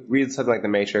you read something like The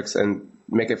Matrix and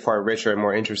make it far richer and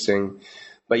more interesting,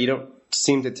 but you don't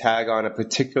seem to tag on a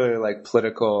particular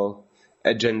political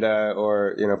agenda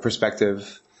or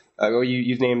perspective. Or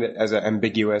you've named it as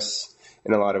ambiguous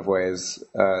in a lot of ways,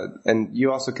 and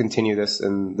you also continue this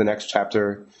in the next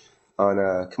chapter on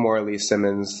Kimora Lee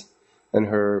Simmons and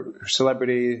her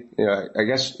celebrity. I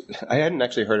guess I hadn't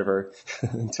actually heard of her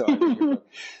until I read your book,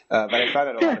 but I found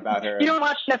out a lot about her. You don't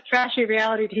watch enough trashy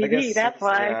reality TV, that's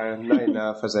why. Yeah, not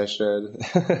enough as I should.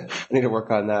 I need to work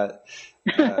on that.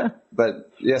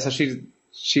 But yeah, so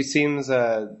she seems,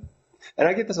 and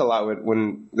I get this a lot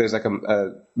when there's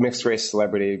a mixed race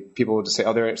celebrity. People will just say,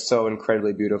 "Oh, they're so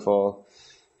incredibly beautiful."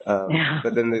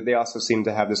 But then they also seem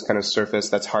to have this kind of surface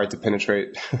that's hard to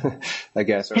penetrate, I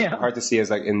guess, or hard to see as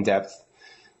in depth.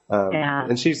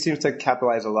 And she seems to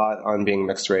capitalize a lot on being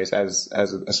mixed race as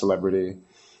a celebrity.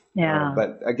 Yeah.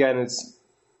 But again,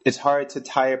 it's hard to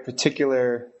tie a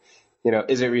particular,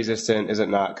 is it resistant, is it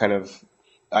not, kind of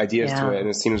ideas to it, and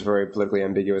it seems very politically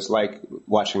ambiguous, like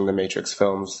watching the Matrix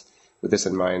films with this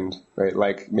in mind, right?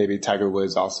 Like maybe Tiger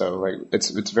Woods also, right?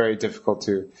 It's very difficult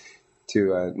to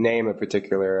name a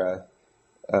particular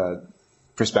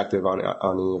perspective on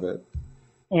any of it.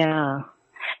 Yeah.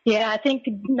 I think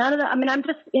none of that. I mean,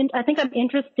 I think I'm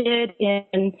interested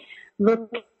in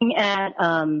looking at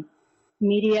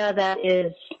media that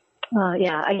is,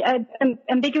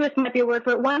 ambiguous might be a word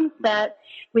for it. One that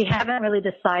we haven't really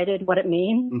decided what it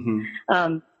means.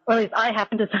 Or at least I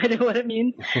haven't decided what it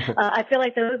means. I feel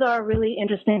like those are really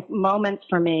interesting moments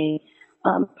for me.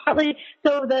 Partly,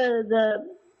 so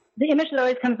the image that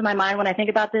always comes to my mind when I think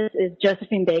about this is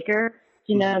Josephine Baker,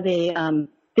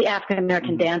 the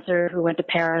African-American dancer who went to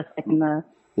Paris in the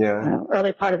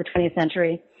early part of the 20th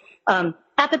century.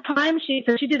 At the time, she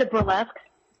did a burlesque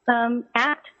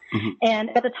act, and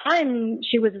at the time,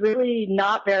 she was really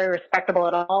not very respectable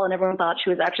at all, and everyone thought she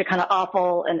was actually kind of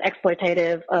awful and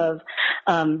exploitative of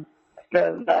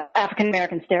the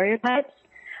African-American stereotypes.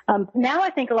 Now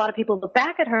I think a lot of people look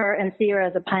back at her and see her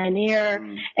as a pioneer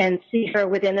and see her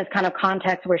within this kind of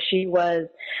context where she was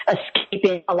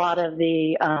escaping a lot of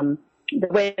the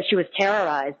way that she was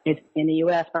terrorized in the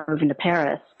U.S. by moving to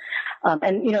Paris. And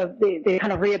they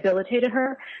kind of rehabilitated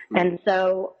her. And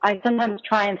so I sometimes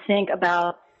try and think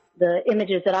about the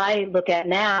images that I look at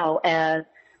now as,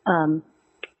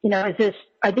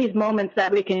 are these moments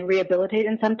that we can rehabilitate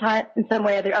in some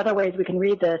way? Are there other ways we can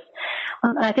read this?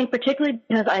 And I think particularly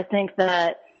because I think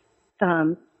that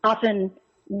often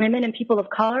women and people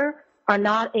of color are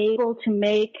not able to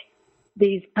make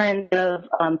these kinds of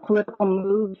political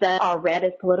moves that are read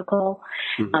as political.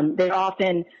 They're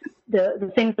often,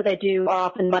 the things that they do are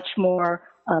often much more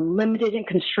limited and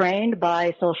constrained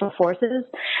by social forces.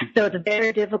 So it's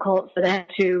very difficult for them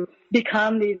to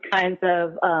become these kinds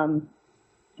of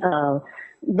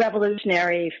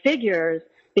revolutionary figures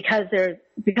because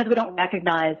we don't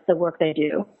recognize the work they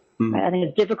do. I think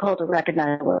it's difficult to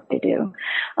recognize the work they do.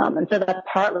 And so that's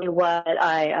partly what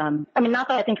not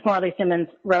that I think Marley Simmons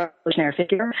is a revolutionary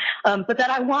figure, but that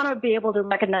I want to be able to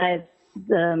recognize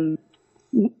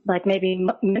like maybe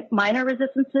minor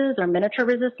resistances or miniature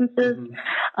resistances,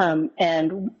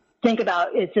 and think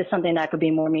about, is this something that could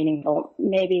be more meaningful?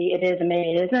 Maybe it is and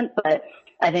maybe it isn't, but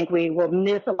I think we will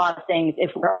miss a lot of things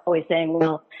if we're always saying,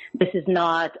 well, this is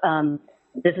not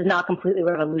completely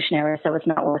revolutionary, so it's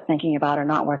not worth thinking about or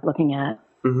not worth looking at.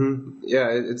 Mm-hmm. Yeah,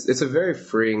 it's a very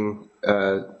freeing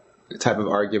type of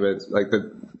argument, like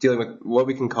dealing with what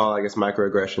we can call, I guess,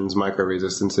 microaggressions,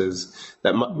 micro-resistances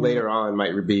that later on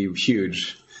might be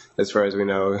huge, as far as we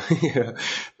know.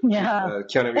 Yeah.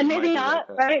 And maybe not,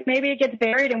 right? Maybe it gets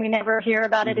buried and we never hear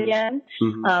about it again.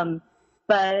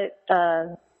 But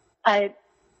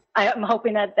I'm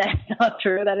hoping that that's not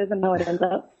true. That isn't how it ends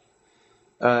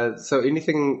up. So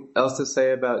anything else to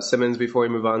say about Simmons before we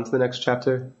move on to the next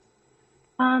chapter?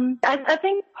 I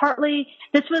think partly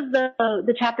this was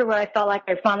the chapter where I felt like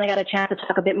I finally got a chance to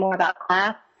talk a bit more about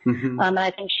class. And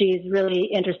I think she's really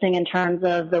interesting in terms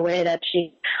of the way that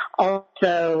she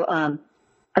also, and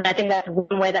I think that's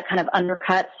one way that kind of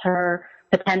undercuts her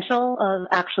potential of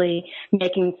actually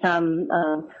making some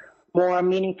more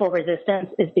meaningful resistance,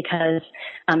 is because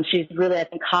she's really, I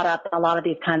think, caught up in a lot of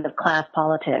these kinds of class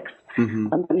politics,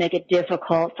 make it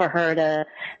difficult for her to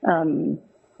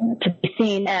be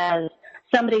seen as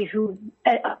somebody who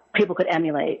people could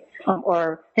emulate,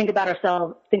 or think about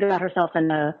herself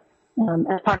in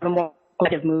as part of a more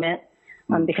collective movement,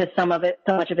 because so much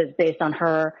of it is based on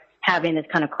her having this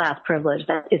kind of class privilege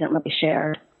that isn't really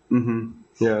shared.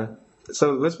 Yeah.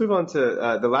 So let's move on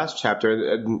to the last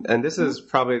chapter, and this is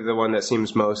probably the one that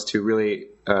seems most to really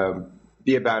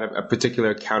be about a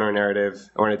particular counter-narrative,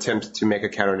 or an attempt to make a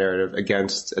counter-narrative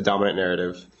against a dominant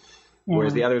narrative,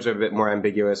 whereas the others are a bit more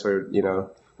ambiguous, or,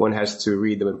 one has to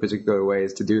read them in particular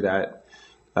ways to do that.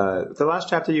 The last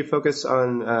chapter, you focus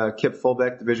on Kip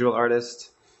Fulbeck, the visual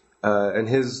artist, and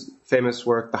his famous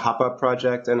work, the Hop-Up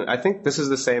Project. And I think this is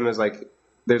the same as, like,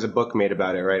 there's a book made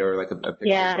about it, right? Or like a picture.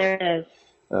 Yeah, there is.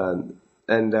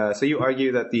 So you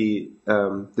argue that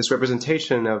this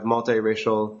representation of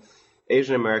multiracial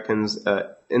Asian Americans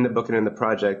in the book and in the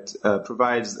project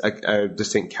provides a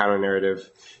distinct counter-narrative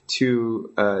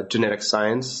to genetic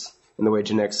science, and the way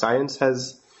genetic science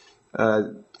has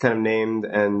kind of named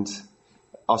and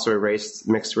also erased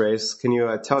mixed race. Can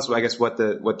you tell us, I guess, what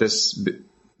this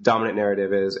dominant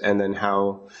narrative is, and then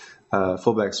how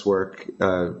Fulbeck's work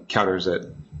counters it?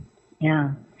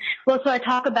 Yeah. Well, so I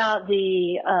talk about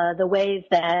the ways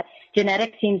that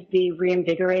genetics seems to be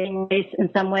reinvigorating race in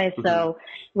some ways. So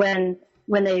when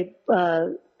they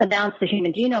announced the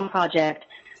Human Genome Project,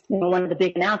 one of the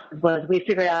big announcements was, we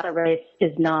figured out that race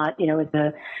is not,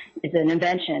 is an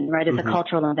invention, right? It's a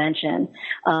cultural invention,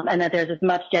 and that there's as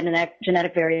much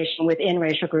genetic variation within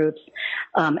racial groups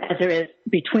as there is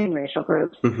between racial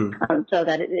groups, so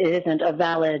that it isn't a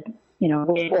valid,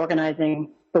 way of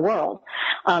organizing the world.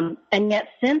 And yet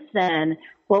since then,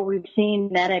 what we've seen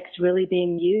genetics really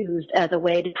being used as a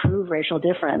way to prove racial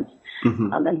difference.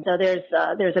 And so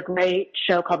there's a great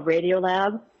show called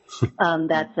Radiolab.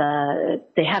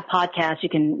 They have podcasts. You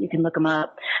can look them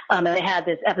up. And they had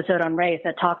this episode on race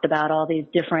that talked about all these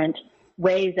different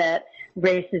ways that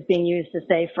race is being used to,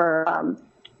 say, for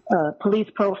police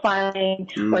profiling,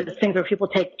 or the things where people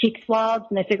take cheek swabs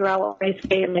and they figure out what race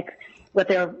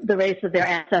the race of their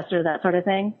ancestors, that sort of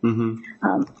thing.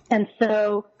 And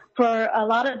so for a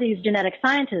lot of these genetic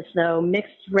scientists, though,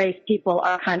 mixed race people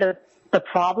are kind of the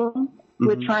problem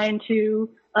with trying to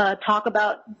talk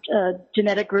about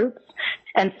genetic groups.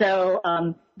 And so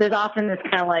there's often this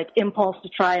kind of like impulse to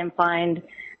try and find,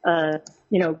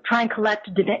 try and collect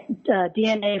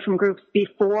DNA from groups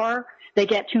before they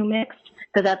get too mixed,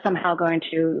 because that's somehow going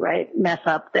to mess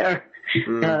up their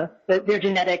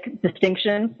genetic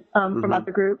distinctions from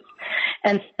other groups.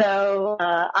 And so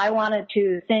I wanted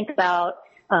to think about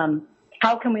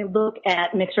how can we look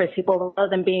at mixed race people rather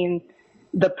than being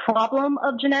the problem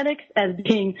of genetics, as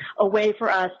being a way for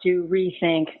us to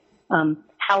rethink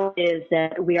how it is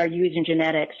that we are using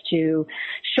genetics to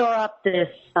shore up this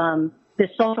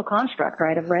social construct,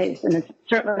 right, of race. And it's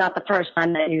certainly not the first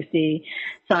time that you see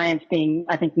science being,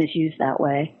 I think, misused that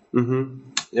way.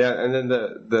 Yeah, and then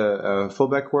the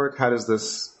Fulbeck work, how does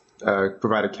this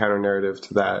provide a counter-narrative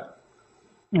to that?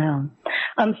 Yeah.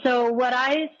 So what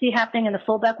I see happening in the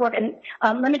Fulbeck work, and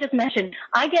let me just mention,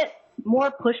 I get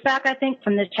more pushback, I think,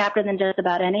 from this chapter than just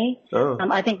about any.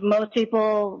 I think most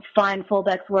people find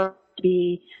Fulbeck's work to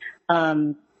be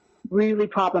really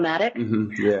problematic,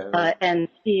 and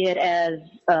see it as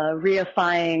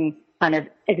reifying kind of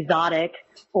exotic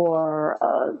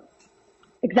or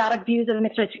exotic views of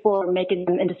mixed race people or making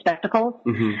them into spectacles.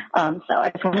 Mm-hmm. So I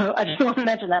just want to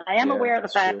mention that. I am aware of the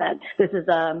fact that this is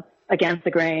against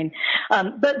the grain.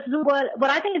 But what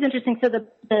I think is interesting, so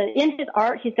in his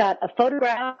art, he's got a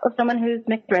photograph of someone who's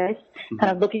mixed race,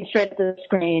 kind of looking straight at the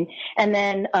screen, and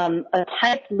then a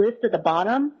typed list at the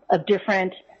bottom of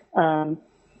different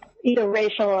either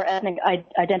racial or ethnic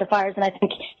identifiers. And I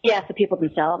think he asked the people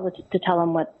themselves to tell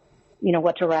them what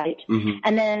to write. Mm-hmm.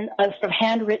 And then a sort of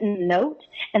handwritten note.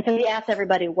 And so he asked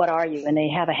everybody, what are you? And they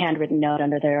have a handwritten note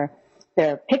under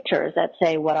their pictures that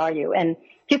say, what are you? And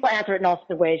people answer it in all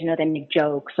sorts of ways. They make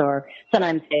jokes, or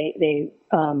sometimes they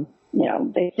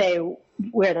say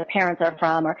where their parents are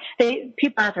from, or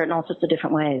people answer it in all sorts of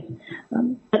different ways.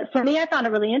 But for me, I found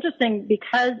it really interesting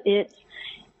because it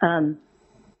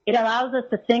allows us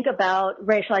to think about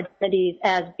racial identities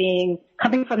as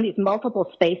coming from these multiple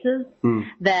spaces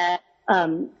that,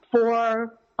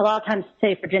 for a lot of times,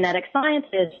 say for genetic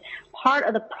scientists, part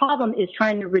of the problem is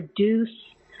trying to reduce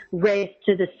race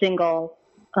to the single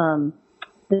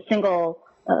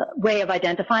way of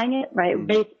identifying it, right?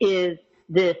 Mm-hmm. Race is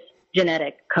this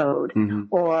genetic code,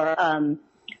 or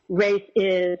race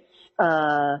is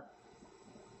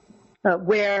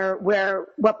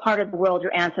what part of the world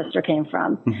your ancestor came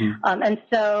from. Mm-hmm. And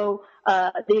so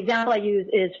the example I use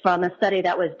is from a study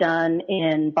that was done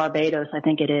in Barbados, I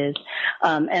think it is.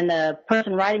 And the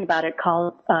person writing about it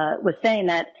was saying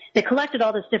that they collected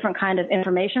all this different kind of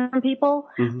information from people,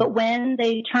 but when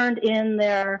they turned in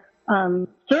their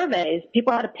surveys,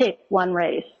 people had to pick one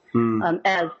race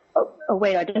as a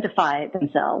way to identify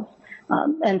themselves.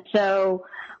 And so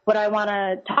what I want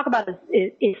to talk about is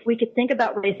if we could think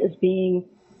about race as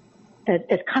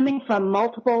coming from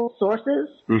multiple sources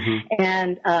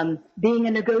and being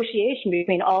a negotiation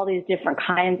between all these different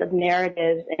kinds of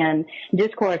narratives and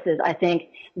discourses, I think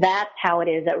that's how it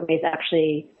is that race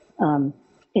actually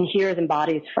inheres,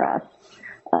 embodies for us.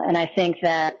 And I think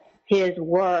that his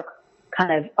work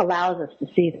kind of allows us to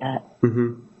see that.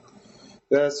 Mm-hmm.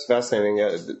 That's fascinating.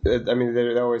 I mean,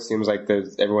 it always seems like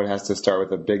everyone has to start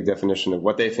with a big definition of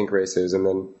what they think race is, and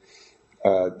then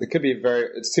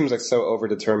it seems like so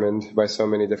overdetermined by so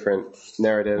many different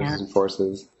narratives and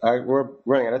forces. We're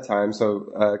running out of time,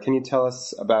 so can you tell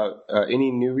us about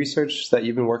any new research that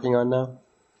you've been working on now?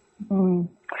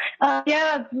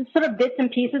 Yeah, sort of bits and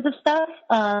pieces of stuff.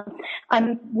 I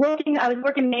was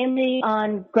working mainly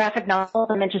on graphic novels.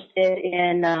 I'm interested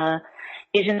in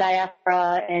Asian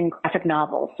diaspora and graphic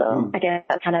novels. So I guess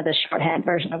that's kind of the shorthand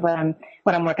version of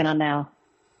what I'm working on now.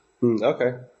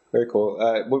 Okay, very cool.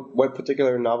 What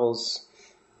particular novels?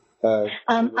 I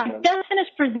just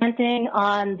finished presenting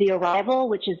on The Arrival,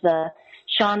 which is the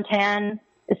Sean Tan.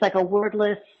 It's like a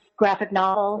wordless graphic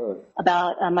novel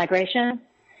about migration.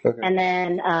 Okay. And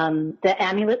then the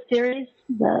Amulet series.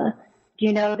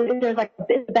 There's like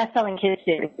a best-selling kids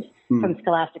series from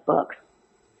Scholastic Books.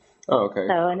 Oh, okay.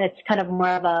 So, and it's kind of more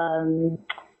of a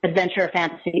adventure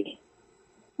fantasy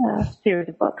series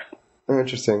of books. Oh,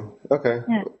 interesting. Okay.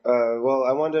 Yeah. Well,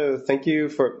 I want to thank you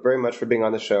very much for being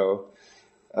on the show.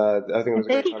 I think it was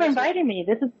thank you for inviting me.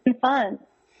 This has been fun.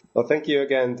 Well, thank you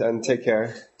again, and take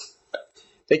care.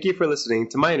 Thank you for listening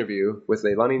to my interview with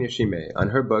Leilani Nishime on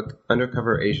her book,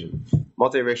 Undercover Asian,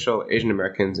 Multiracial Asian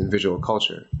Americans in Visual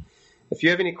Culture. If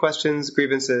you have any questions,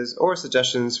 grievances, or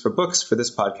suggestions for books for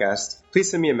this podcast, please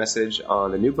send me a message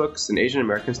on the New Books in Asian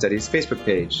American Studies Facebook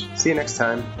page. See you next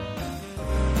time.